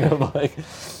scene of like,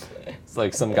 it's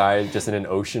like some guy just in an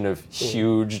ocean of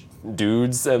huge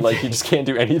dudes and like he just can't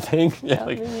do anything. Yeah,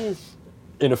 like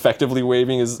impotently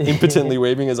waving his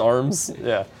arms.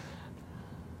 Yeah.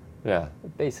 Yeah.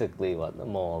 Basically what the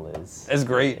maul is. It's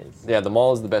great. Yeah, the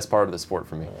maul is the best part of the sport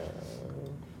for me.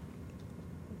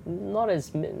 Not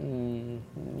as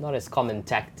common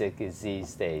tactic as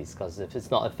these days, because if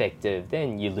it's not effective,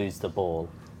 then you lose the ball.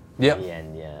 Yep. In the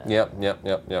end, yeah.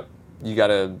 Yep. You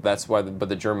gotta. That's why. But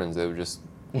the Germans, it would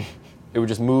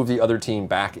just move the other team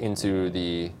back into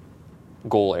the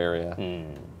goal area,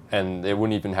 and it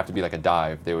wouldn't even have to be like a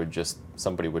dive.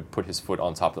 Somebody would put his foot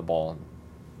on top of the ball, and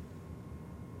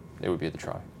it would be the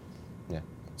try. Yeah.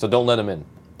 So don't let them in.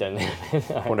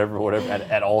 Whatever.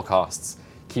 At all costs.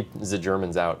 Keep the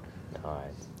Germans out. All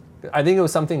right. I think it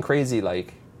was something crazy,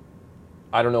 like,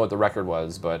 I don't know what the record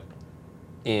was, but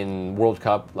in World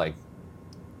Cup, like,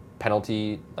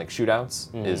 penalty, like,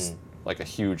 shootouts is, like, a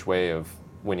huge way of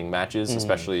winning matches,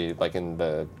 especially, like, in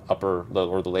the or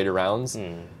the later rounds.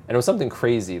 And it was something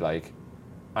crazy, like,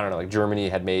 I don't know, like, Germany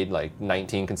had made, like,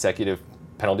 19 consecutive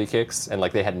penalty kicks, and,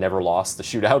 like, they had never lost the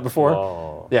shootout before.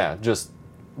 Oh. Yeah, just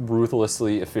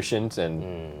ruthlessly efficient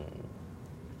and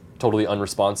totally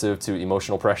unresponsive to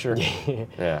emotional pressure.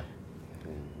 Yeah.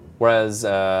 Whereas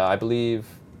I believe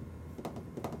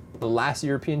the last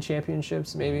European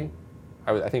Championships, maybe,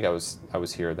 I think I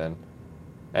was here then,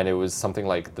 and it was something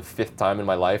like the 5th time in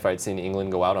my life I'd seen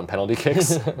England go out on penalty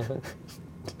kicks.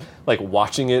 Like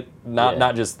watching it,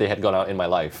 not just they had gone out in my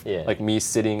life. Yeah. Like me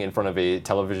sitting in front of a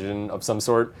television of some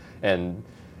sort and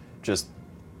just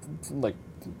like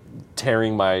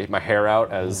tearing my hair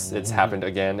out as it's happened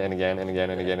again and again and again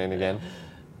and again and again.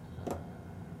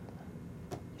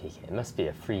 It must be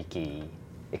a freaky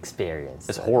experience.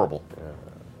 It's horrible.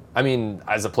 I mean,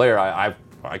 as a player,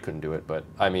 I couldn't do it, but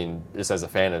I mean, just as a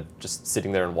fan of just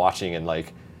sitting there and watching and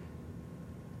like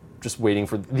just waiting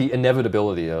for the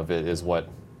inevitability of it is what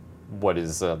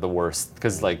is the worst,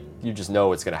 because like you just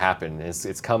know it's gonna happen.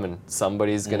 It's coming.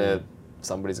 Somebody's gonna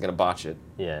botch it.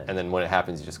 Yeah. And then when it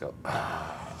happens, you just go.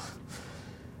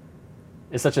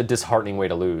 It's such a disheartening way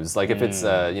to lose. Like if it's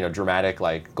dramatic,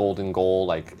 like golden goal,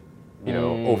 like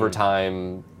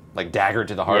overtime, like dagger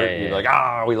to the heart. Yeah. You're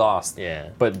like, we lost. Yeah.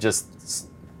 But just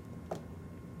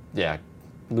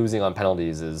losing on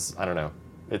penalties is, I don't know.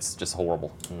 It's just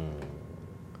horrible.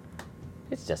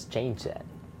 Let's just change that.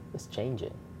 Let's change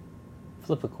it.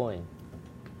 Flip a coin.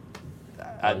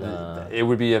 It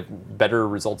would be a better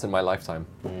result in my lifetime.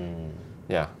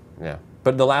 Yeah.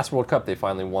 But the last World Cup, they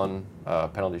finally won a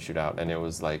penalty shootout, and it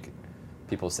was like,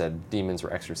 people said demons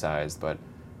were exercised, but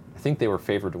I think they were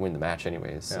favored to win the match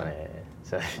anyways. So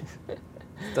So it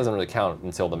doesn't really count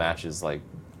until the match is like,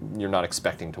 you're not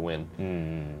expecting to win.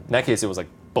 In that case, it was like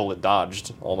bullet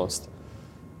dodged almost.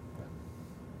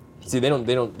 See, they don't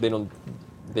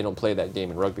play that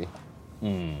game in rugby.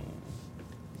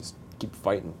 Just keep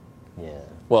fighting. yeah.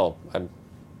 Well, I'm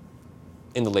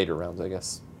in the later rounds, I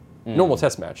guess. Normal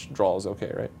test match draw is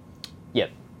okay, right?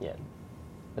 Yep.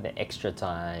 But the extra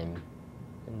time,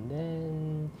 and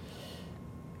then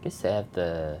I guess they have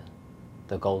the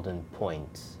golden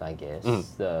point. I guess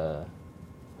the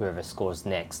whoever scores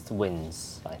next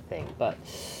wins. I think, but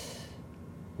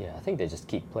yeah, I think they just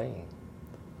keep playing.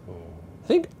 I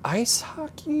think ice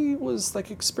hockey was like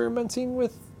experimenting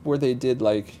with where they did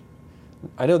like,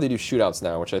 I know they do shootouts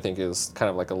now, which I think is kind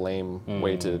of like a lame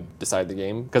way to decide the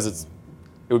game, because it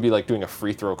would be like doing a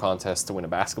free throw contest to win a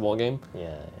basketball game.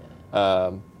 Yeah.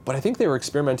 But I think they were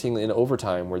experimenting in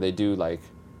overtime where they do like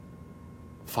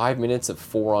 5 minutes of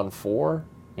 4-on-4,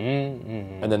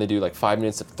 and then they do like 5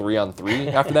 minutes of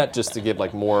 3-on-3 after that, just to give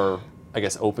like more, I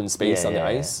guess, open space on the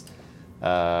ice,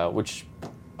 which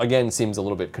again seems a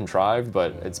little bit contrived,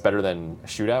 but it's better than a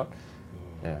shootout.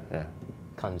 Yeah.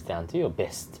 Comes down to your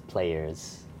best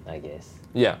players, I guess.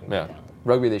 Yeah.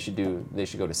 Rugby, they should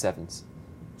go to sevens.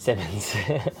 Sevens.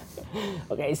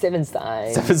 Okay, sevens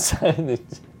time. Sevens time.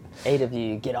 8 of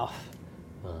you, get off.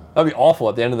 That'd be awful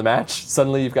at the end of the match.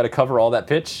 Suddenly you've got to cover all that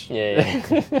pitch.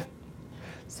 Yeah.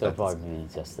 So probably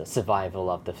just the survival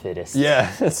of the fittest.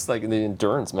 Yeah, it's like the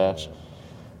endurance match.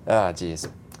 Jeez.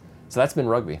 So that's been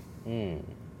rugby.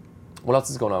 What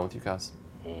else is going on with you, Kaz?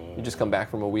 You just come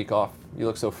back from a week off. You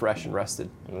look so fresh and rested.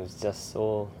 It was just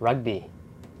all rugby.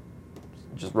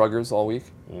 Just ruggers all week?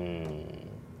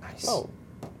 Nice. Oh,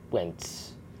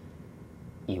 went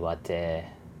Iwate,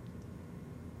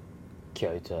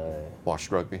 Kyoto,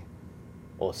 Watched rugby.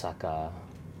 Osaka,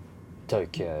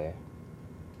 Tokyo,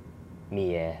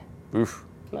 Mie. Oof.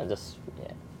 No, just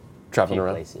Traveling few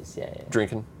around. places. Yeah.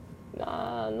 Drinking.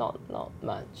 Nah, not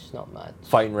much.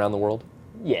 Fighting around the world.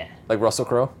 Yeah. Like Russell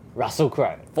Crowe. Russell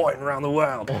Crowe. Fighting around the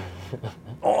world.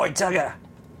 Oi, Tugger.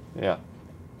 Yeah.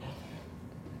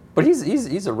 But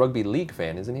he's a rugby league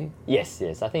fan, isn't he? Yes.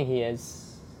 I think he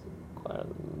has quite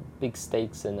big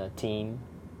stakes in a team.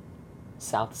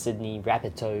 South Sydney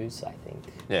Rabbitohs, I think.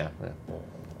 Yeah.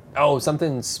 Oh,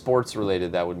 something sports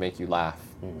related that would make you laugh.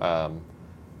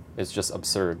 It's just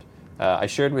absurd. I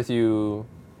shared with you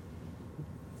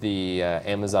the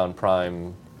Amazon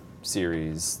Prime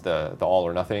series, the All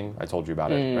or Nothing. I told you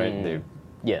about it, right?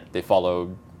 They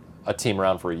followed a team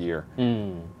around for a year.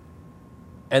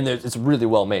 And it's really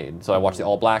well made. So I watched the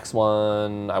All Blacks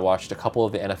one. I watched a couple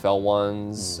of the NFL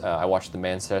ones. I watched the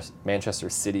Manchester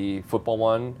City football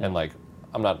one. And like,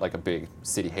 I'm not like a big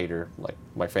City hater like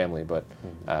my family, but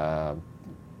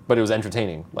it was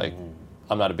entertaining. Like,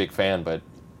 I'm not a big fan, but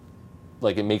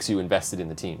like it makes you invested in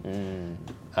the team.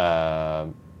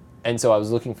 And so I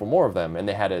was looking for more of them, and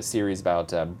they had a series about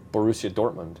Borussia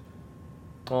Dortmund.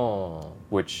 Oh.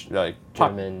 Which like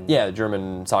German. the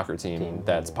German soccer team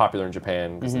that's popular in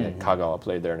Japan because Kagawa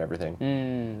played there and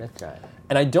everything. That's right.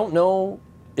 And I don't know,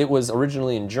 it was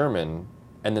originally in German,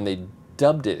 and then they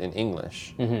dubbed it in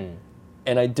English.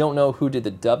 And I don't know who did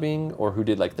the dubbing or who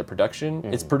did like the production.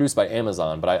 It's produced by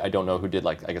Amazon, but I don't know who did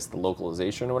like, I guess, the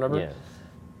localization or whatever. Yeah.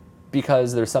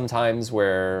 Because there's some times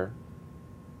where,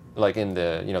 like in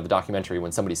the the documentary,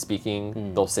 when somebody's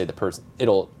speaking, they'll say the person,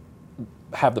 it'll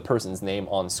have the person's name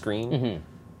on screen,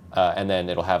 and then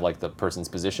it'll have like the person's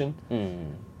position.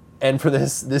 And for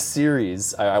this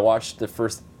series, I watched the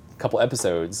first couple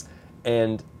episodes,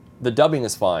 and the dubbing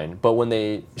is fine, but when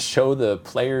they show the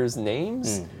players'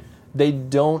 names, they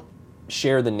don't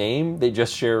share the name; they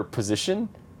just share position.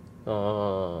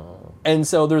 And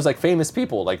so there's like famous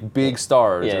people, like big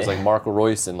stars. Yeah. There's like Marco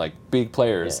Reus and like big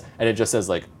players, Yeah. and it just says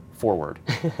like forward,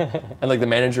 and like the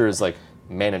manager is like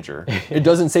manager. It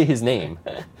doesn't say his name.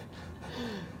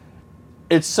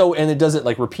 It's so, and it does it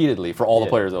like repeatedly for all the Yeah.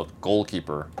 players. Though,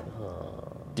 goalkeeper,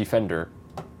 defender.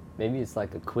 Maybe it's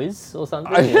like a quiz or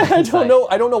something. I It's don't like, know.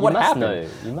 I don't know you what must happened. know.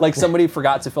 You must Like know. somebody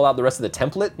forgot to fill out the rest of the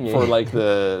template Yeah. for like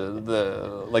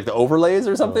the overlays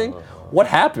or something. What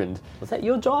happened? Was that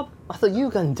your job? I thought you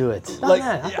were gonna do it. No, Like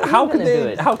no, I thought you how were could gonna do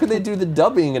they it. how could they do the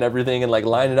dubbing and everything and like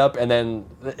line it up, and then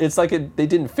it's like they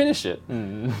didn't finish it.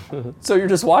 So you're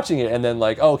just watching it and then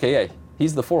like, oh, okay, yeah,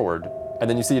 he's the forward, and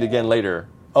then you see it again later.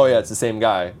 Oh yeah, it's the same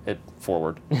guy at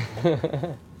forward.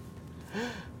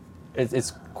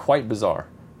 It's quite bizarre.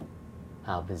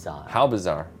 How bizarre. How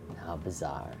bizarre. How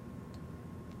bizarre.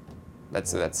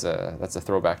 That's a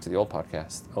throwback to the old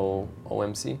podcast.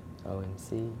 OMC.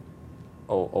 OMC.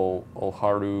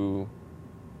 Oharu.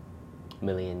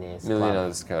 Millionaires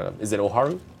Millionaires Club. Is it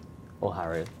Oharu? Club.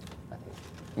 Oharu, I think.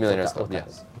 Millionaires Otaru, Club. Otaru,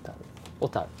 Yes.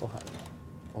 Otaru.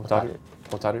 Otaru.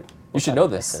 Otaru. You should know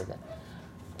this.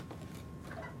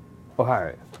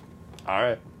 Oharu. All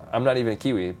right. I'm not even a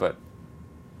Kiwi, but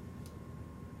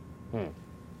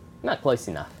Not close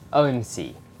enough.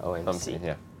 OMC. OMC.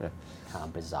 Yeah. How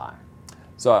bizarre.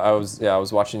 So I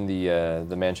was watching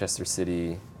the Manchester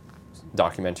City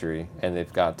documentary, and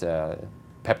they've got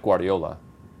Pep Guardiola.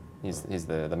 He's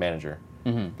the manager,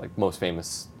 like most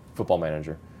famous football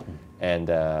manager, and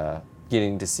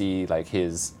getting to see like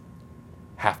his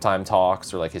halftime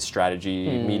talks or like his strategy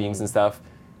meetings and stuff.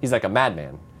 He's like a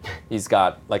madman. He's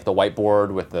got like the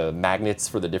whiteboard with the magnets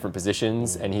for the different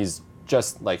positions, and he's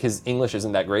just like, his English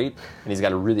isn't that great, and he's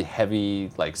got a really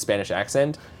heavy like Spanish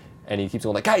accent, and he keeps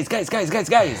going like guys,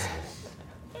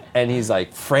 and he's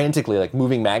like frantically like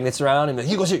moving magnets around, and like,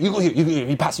 you go here,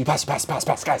 you pass,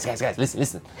 guys,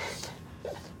 listen.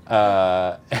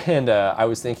 And I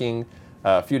was thinking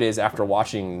a few days after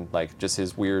watching like just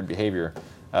his weird behavior,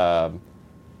 I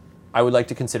would like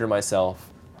to consider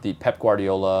myself the Pep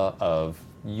Guardiola of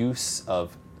use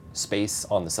of space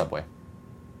on the subway.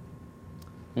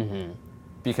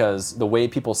 Because the way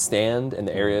people stand in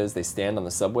the areas they stand on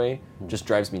the subway just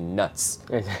drives me nuts.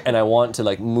 And I want to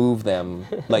like move them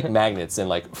like magnets and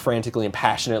like frantically and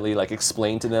passionately like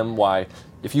explain to them why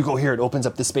if you go here it opens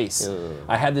up the space.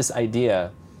 I had this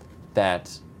idea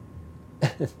that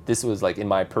this was like in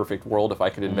my perfect world, if I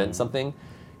could invent something,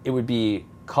 it would be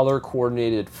color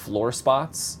coordinated floor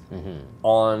spots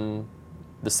on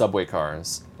the subway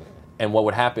cars. And what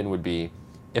would happen would be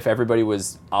if everybody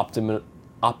was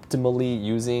optimally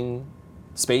using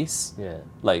space,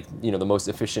 like, you know, the most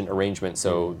efficient arrangement,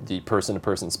 so the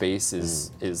person-to-person space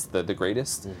is the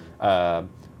greatest,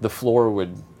 the floor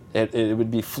would, it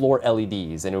would be floor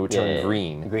LEDs, and it would turn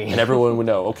green, and everyone would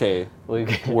know, okay,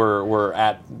 we're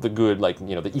at the good, like,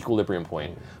 you know, the equilibrium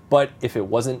point. But if it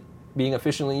wasn't being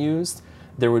efficiently used,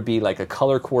 there would be like a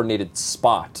color coordinated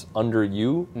spot under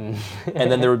you,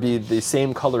 and then there would be the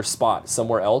same color spot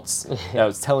somewhere else, and I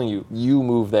was telling you, you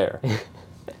move there.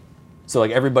 So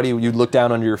like everybody, you'd look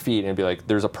down under your feet and it'd be like,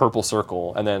 there's a purple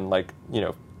circle, and then like, you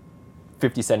know,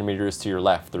 50 centimeters to your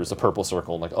left, there's a purple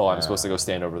circle, like, oh, I'm supposed to go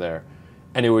stand over there.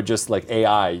 And it would just like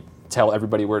AI tell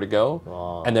everybody where to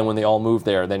go, and then when they all move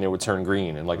there, then it would turn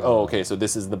green, and like, oh, okay, so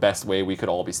this is the best way we could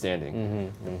all be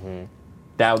standing.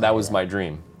 That was my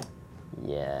dream.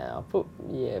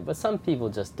 But some people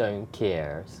just don't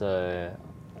care. So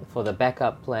for the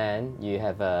backup plan, you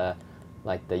have a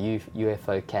like the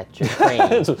UFO catcher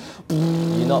crane.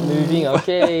 You're not moving,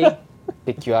 okay?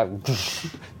 Pick you up,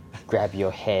 grab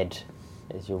your head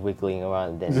as you're wiggling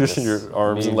around. Then Your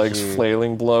arms and legs you,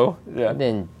 flailing below. Yeah.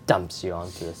 Then dumps you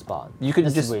onto the spot. You could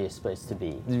this just is where you're supposed to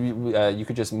be. you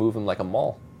could just move them like a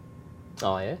mall.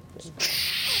 Oh yeah.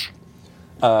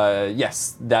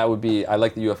 Yes, that would be. I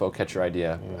like the UFO catcher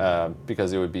idea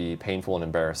because it would be painful and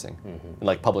embarrassing, and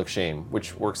like public shame,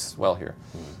 which works well here.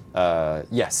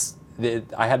 Yes,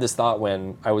 I had this thought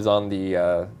when I was on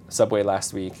the subway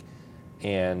last week,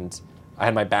 and I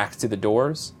had my back to the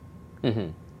doors,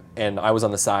 and I was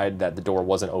on the side that the door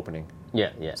wasn't opening.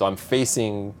 Yeah. So I'm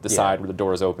facing the side where the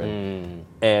door is open,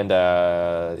 and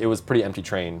it was a pretty empty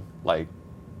train. Like,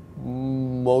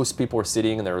 most people were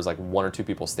sitting, and there was like one or two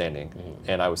people standing,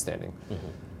 and I was standing.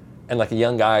 And like a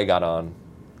young guy got on,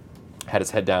 had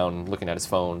his head down, looking at his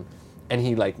phone, and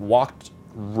he like walked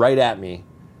right at me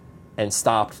and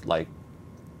stopped like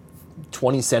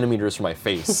 20 centimeters from my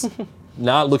face,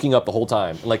 not looking up the whole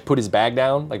time, and like put his bag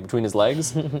down like between his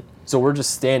legs. So we're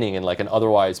just standing in like an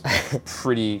otherwise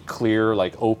pretty clear,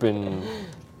 like open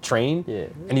train,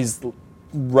 and he's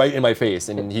right in my face,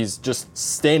 and he's just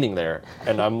standing there,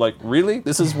 and I'm like, really?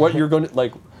 This is what you're going to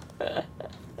like?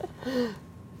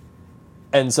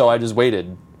 And so I just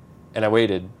waited, and I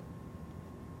waited,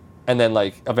 and then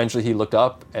like eventually he looked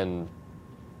up and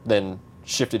then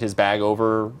shifted his bag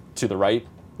over to the right.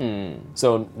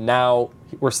 So now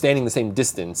we're standing the same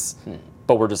distance,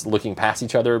 but we're just looking past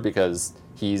each other because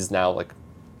he's now like,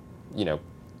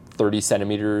 30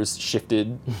 centimeters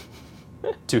shifted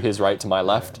to his right, to my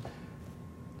left.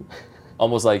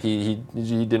 Almost like he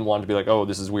didn't want to be like, oh,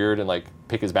 this is weird, and like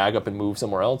pick his bag up and move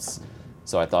somewhere else.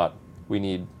 So I thought we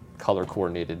need color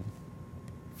coordinated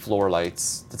floor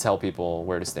lights to tell people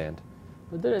where to stand.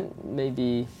 But then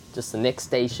maybe just the next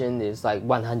station is like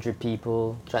 100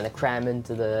 people trying to cram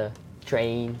into the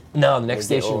train. No, the next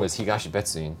station was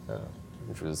Higashibetsuin,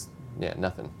 which was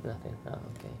nothing. Nothing. Oh,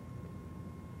 okay.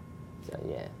 So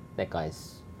yeah, that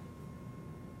guy's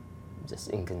just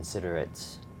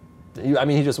inconsiderate. I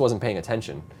mean, he just wasn't paying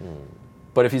attention.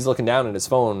 But if he's looking down at his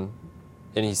phone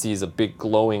and he sees a big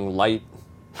glowing light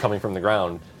coming from the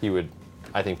ground, he would,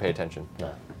 I think, pay attention.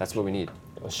 No. That's what we need.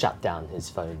 Or shut down his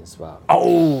phone as well.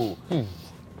 Oh!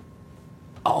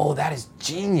 Oh, that is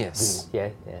genius. Yeah.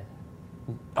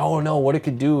 Oh, no, what it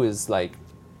could do is like,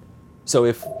 so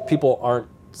if people aren't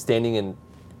standing in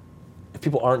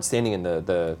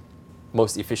the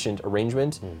most efficient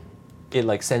arrangement, it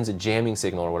like sends a jamming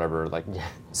signal or whatever, like,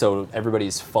 so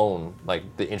everybody's phone, like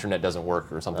the internet doesn't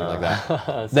work or something like that.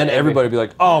 So then everybody would be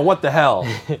like, oh, what the hell?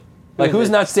 Like,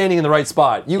 who's not standing in the right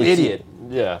spot? You idiot.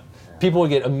 Yeah. People would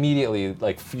get immediately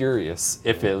like furious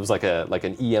if it was like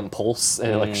an EM pulse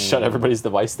and it like shut everybody's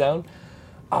device down.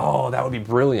 Oh, that would be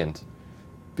brilliant.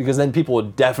 Because then people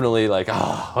would definitely like,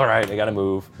 oh, all right, I gotta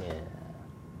move. Yeah.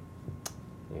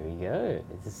 Here we go.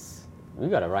 We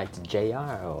got to write to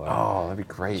JR or that'd be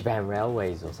great. Japan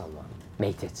Railways or someone.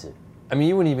 Meitetsu. I mean,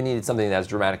 you wouldn't even need something as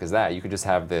dramatic as that. You could just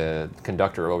have the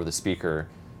conductor over the speaker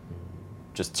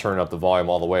just turn up the volume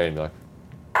all the way and be like,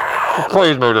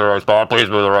 please move to the right spot, please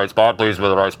move to the right spot, please move to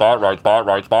the right spot, right spot,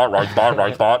 right spot, right spot,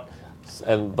 right spot.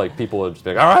 And like people would just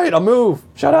be like, all right, I'll move,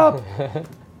 shut up.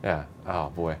 Yeah, oh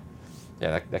boy.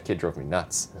 Yeah, that kid drove me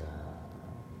nuts.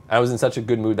 I was in such a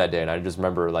good mood that day, and I just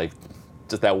remember like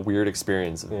just that weird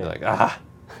experience of like,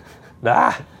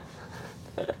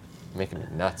 making me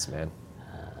nuts, man.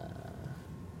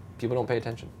 People don't pay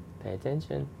attention. Pay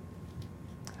attention.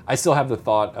 I still have the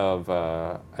thought of,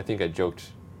 I think I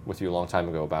joked with you a long time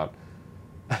ago about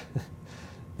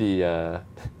the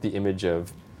image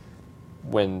of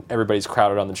when everybody's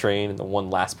crowded on the train and the one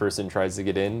last person tries to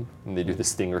get in and they do the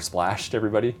stinger splash to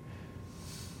everybody.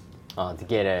 To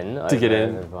get in. To get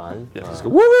in. Everyone. Yeah, just go,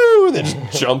 woo! They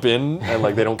just jump in and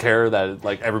like they don't care that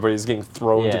like everybody's getting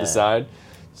thrown to the side.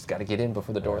 Just got to get in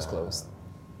before the door's closed.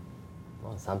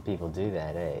 Well, some people do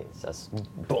that, eh? It's just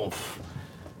boom.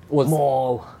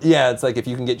 Well, yeah, it's like if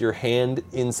you can get your hand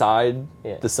inside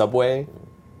the subway.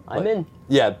 I'm in.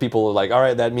 Yeah, people are like, all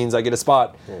right, that means I get a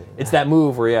spot. It's that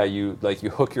move where you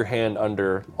hook your hand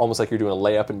under, almost like you're doing a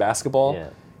layup in basketball. Yeah.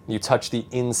 You touch the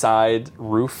inside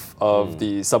roof of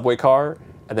the subway car,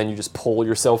 and then you just pull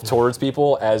yourself towards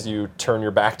people as you turn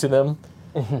your back to them,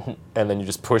 and then you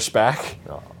just push back.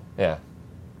 Oh, Yeah,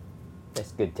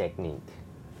 that's good technique.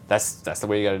 that's the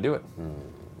way you got to do it.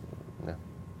 Yeah, Nice.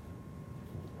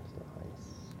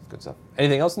 good stuff.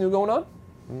 Anything else new going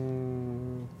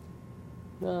on?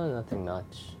 No, nothing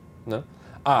much. No?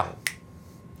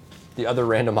 The other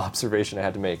random observation I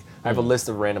had to make. I have a list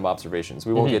of random observations.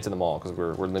 We won't get to them all because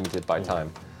we're limited by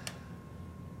time.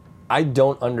 I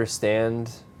don't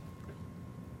understand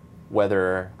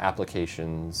weather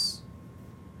applications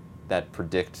that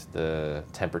predict the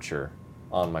temperature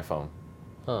on my phone.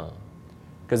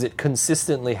 Because it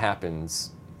consistently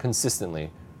happens,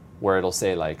 where it'll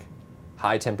say like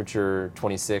high temperature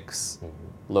 26,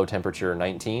 low temperature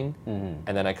 19, and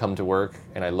then I come to work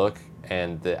and I look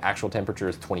and the actual temperature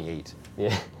is 28.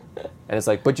 Yeah. And it's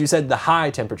like, but you said the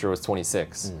high temperature was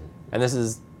 26, and this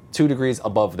is 2 degrees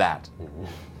above that.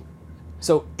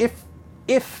 So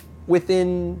if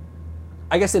within,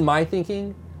 I guess in my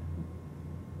thinking,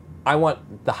 I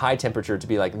want the high temperature to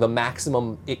be like the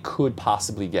maximum it could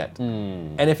possibly get.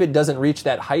 And if it doesn't reach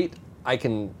that height, I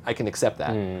can accept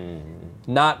that.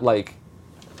 Not like,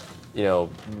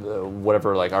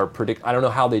 whatever, like I don't know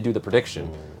how they do the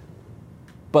prediction.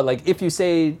 But like if you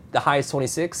say the high is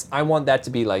 26, I want that to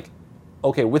be like,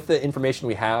 okay, with the information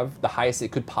we have, the highest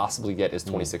it could possibly get is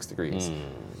 26 degrees.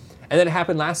 And then it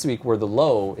happened last week where the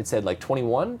low, it said like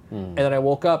 21, and then I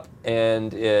woke up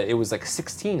and it was like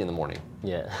 16 in the morning.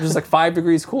 Yeah. It was like 5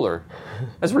 degrees cooler.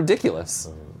 That's ridiculous.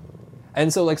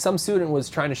 And so like some student was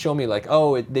trying to show me like,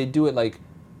 oh, they do it like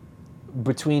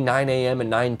between 9 a.m. and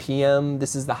 9 p.m.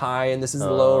 this is the high and this is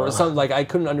the low, or something. Like I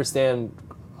couldn't understand.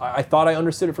 I thought I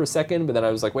understood it for a second, but then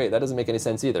I was like, wait, that doesn't make any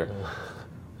sense either.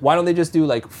 Why don't they just do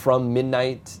like from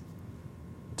midnight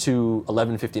to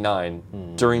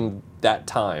 11:59 during that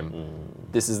time?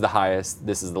 This is the highest,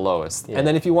 this is the lowest. Yeah. And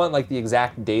then if you want like the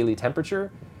exact daily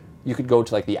temperature, you could go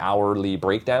to like the hourly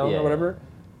breakdown or whatever.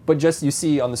 But just you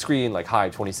see on the screen like high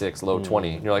 26, low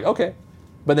 20. And you're like, okay.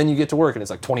 But then you get to work and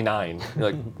it's like 29.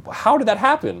 You're like, how did that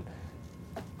happen?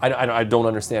 I don't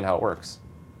understand how it works.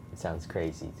 It sounds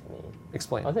crazy to me.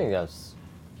 Explain. I think that's,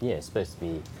 it's supposed to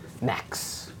be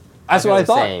max. That's what I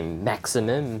thought. Saying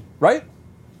maximum. Right?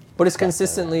 But it's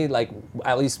consistently like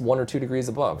at least 1 or 2 degrees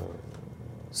above.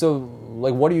 So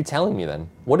like, what are you telling me then?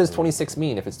 What does 26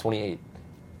 mean if it's 28?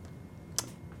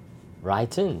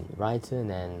 Write in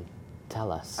and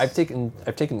tell us. I've taken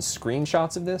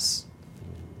screenshots of this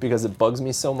because it bugs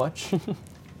me so much. I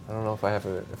don't know if I have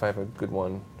a good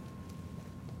one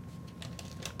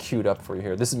queued up for you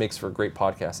here. This makes for great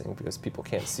podcasting because people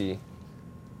can't see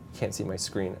my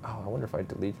screen. Oh, I wonder if I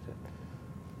deleted it.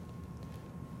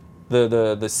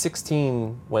 The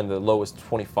 16 when the low is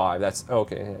 25. That's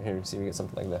okay. Here you see we get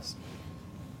something like this.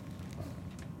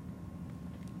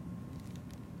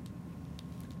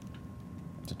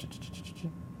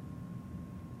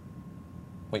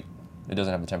 Wait, it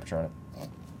doesn't have the temperature on it.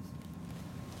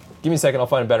 Give me a second, I'll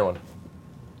find a better one.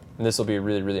 And this will be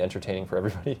really, really entertaining for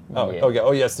everybody. Oh, Yeah. okay.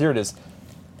 Oh, yes, here it is.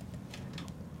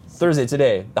 Thursday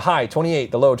today, the high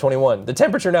 28, the low 21. The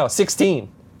temperature now 16.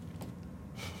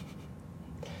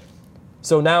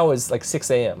 So now is like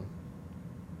 6 a.m.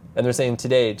 And they're saying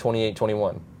today 28,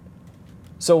 21.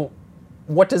 So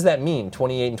what does that mean,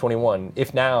 28 and 21?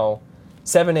 If now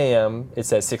 7 a.m. it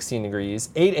says 16 degrees,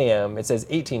 8 a.m. it says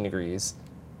 18 degrees,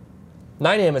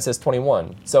 9 a.m. it says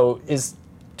 21. So is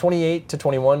 28 to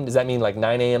 21, does that mean like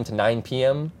 9 a.m. to 9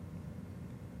 p.m.?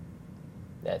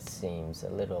 That seems a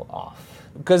little off.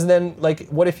 Because then, like,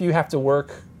 what if you have to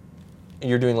work,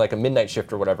 you're doing like a midnight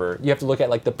shift or whatever, you have to look at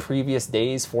like the previous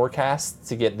day's forecast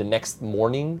to get the next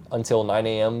morning until 9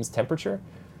 a.m.'s temperature?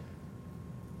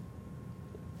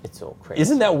 It's all crazy.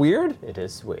 Isn't that weird? It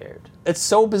is weird. It's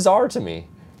so bizarre to me.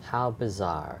 How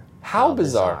bizarre. How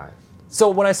bizarre. So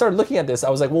when I started looking at this, I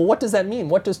was like, well, what does that mean?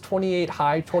 What does 28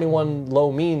 high, 21 low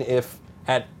mean if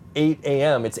at 8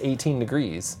 a.m. it's 18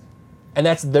 degrees? And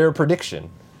that's their prediction.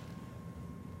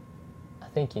 I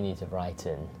think you need to write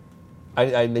in.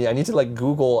 I need to like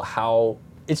Google how,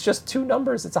 it's just 2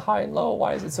 numbers, it's a high and low.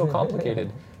 Why is it so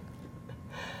complicated?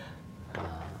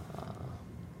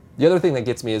 The other thing that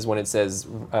gets me is when it says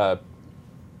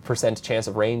percent chance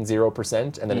of rain,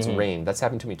 0%, and then it's rain. That's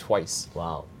happened to me twice.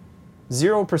 Wow.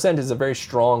 0% is a very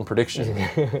strong prediction.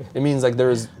 It means like there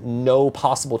is no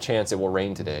possible chance it will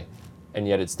rain today, and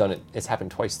yet it's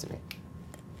happened twice to me.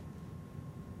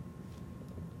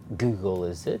 Google,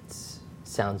 is it?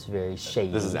 Sounds very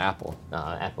shady. This is Apple.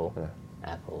 Apple. Yeah.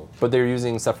 Apple. But they're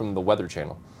using stuff from the Weather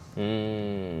Channel.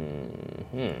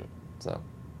 So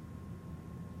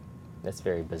That's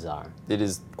very bizarre. it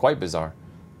is quite bizarre.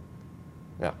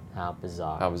 Yeah. How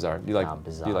bizarre. How bizarre. Do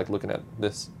you like looking at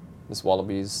this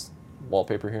Wallabies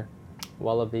wallpaper here?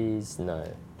 Wallabies? No.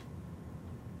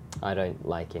 I don't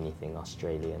like anything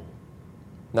Australian.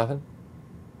 Nothing?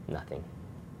 Nothing.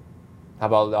 How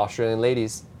about the Australian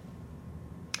ladies?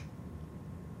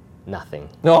 Nothing.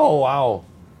 Oh, wow.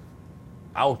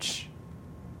 Ouch.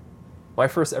 My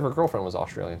first ever girlfriend was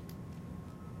Australian.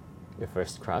 Your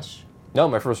first crush? No,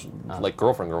 my first like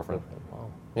girlfriend. Wow.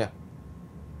 Yeah.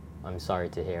 I'm sorry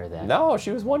to hear that. No,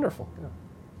 she was wonderful. Yeah.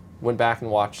 Went back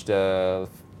and watched Flight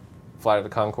of the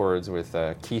Conchords with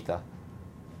Keitha.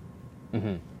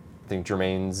 I think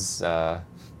Jermaine's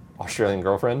Australian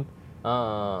girlfriend.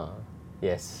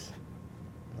 Yes.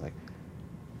 Like,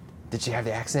 did she have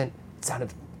the accent? It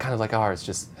sounded kind of like ours,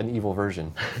 just an evil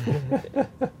version.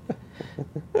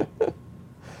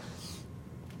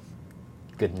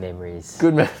 Good memories.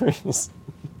 Good memories.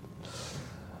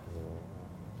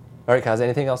 All right, Kaz,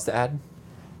 anything else to add?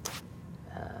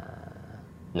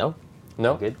 No?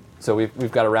 No? Good. So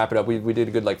we've got to wrap it up. We did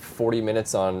a good like 40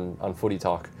 minutes on footy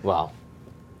talk. Wow.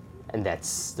 And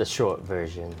that's the short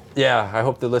version. Yeah, I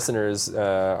hope the listeners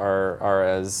are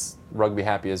as rugby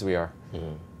happy as we are.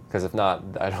 Because if not,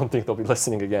 I don't think they'll be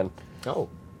listening again. Oh.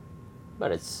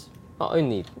 But it's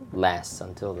only lasts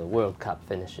until the World Cup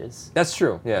finishes. That's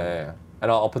true. Yeah. And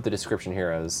I'll put the description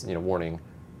here as, warning,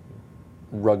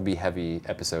 rugby-heavy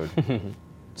episode.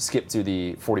 Skip to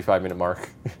the 45-minute mark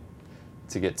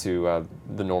to get to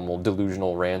the normal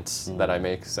delusional rant that I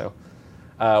make. So,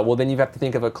 well, then you have to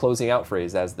think of a closing out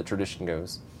phrase as the tradition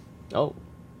goes. Oh.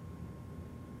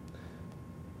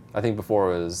 I think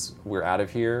before it was "We're Out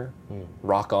of Here."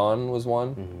 "Rock On" was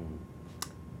one.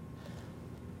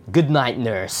 Good night,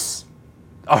 nurse.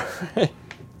 All right.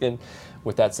 And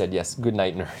with that said, yes, "Good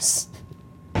Night, Nurse."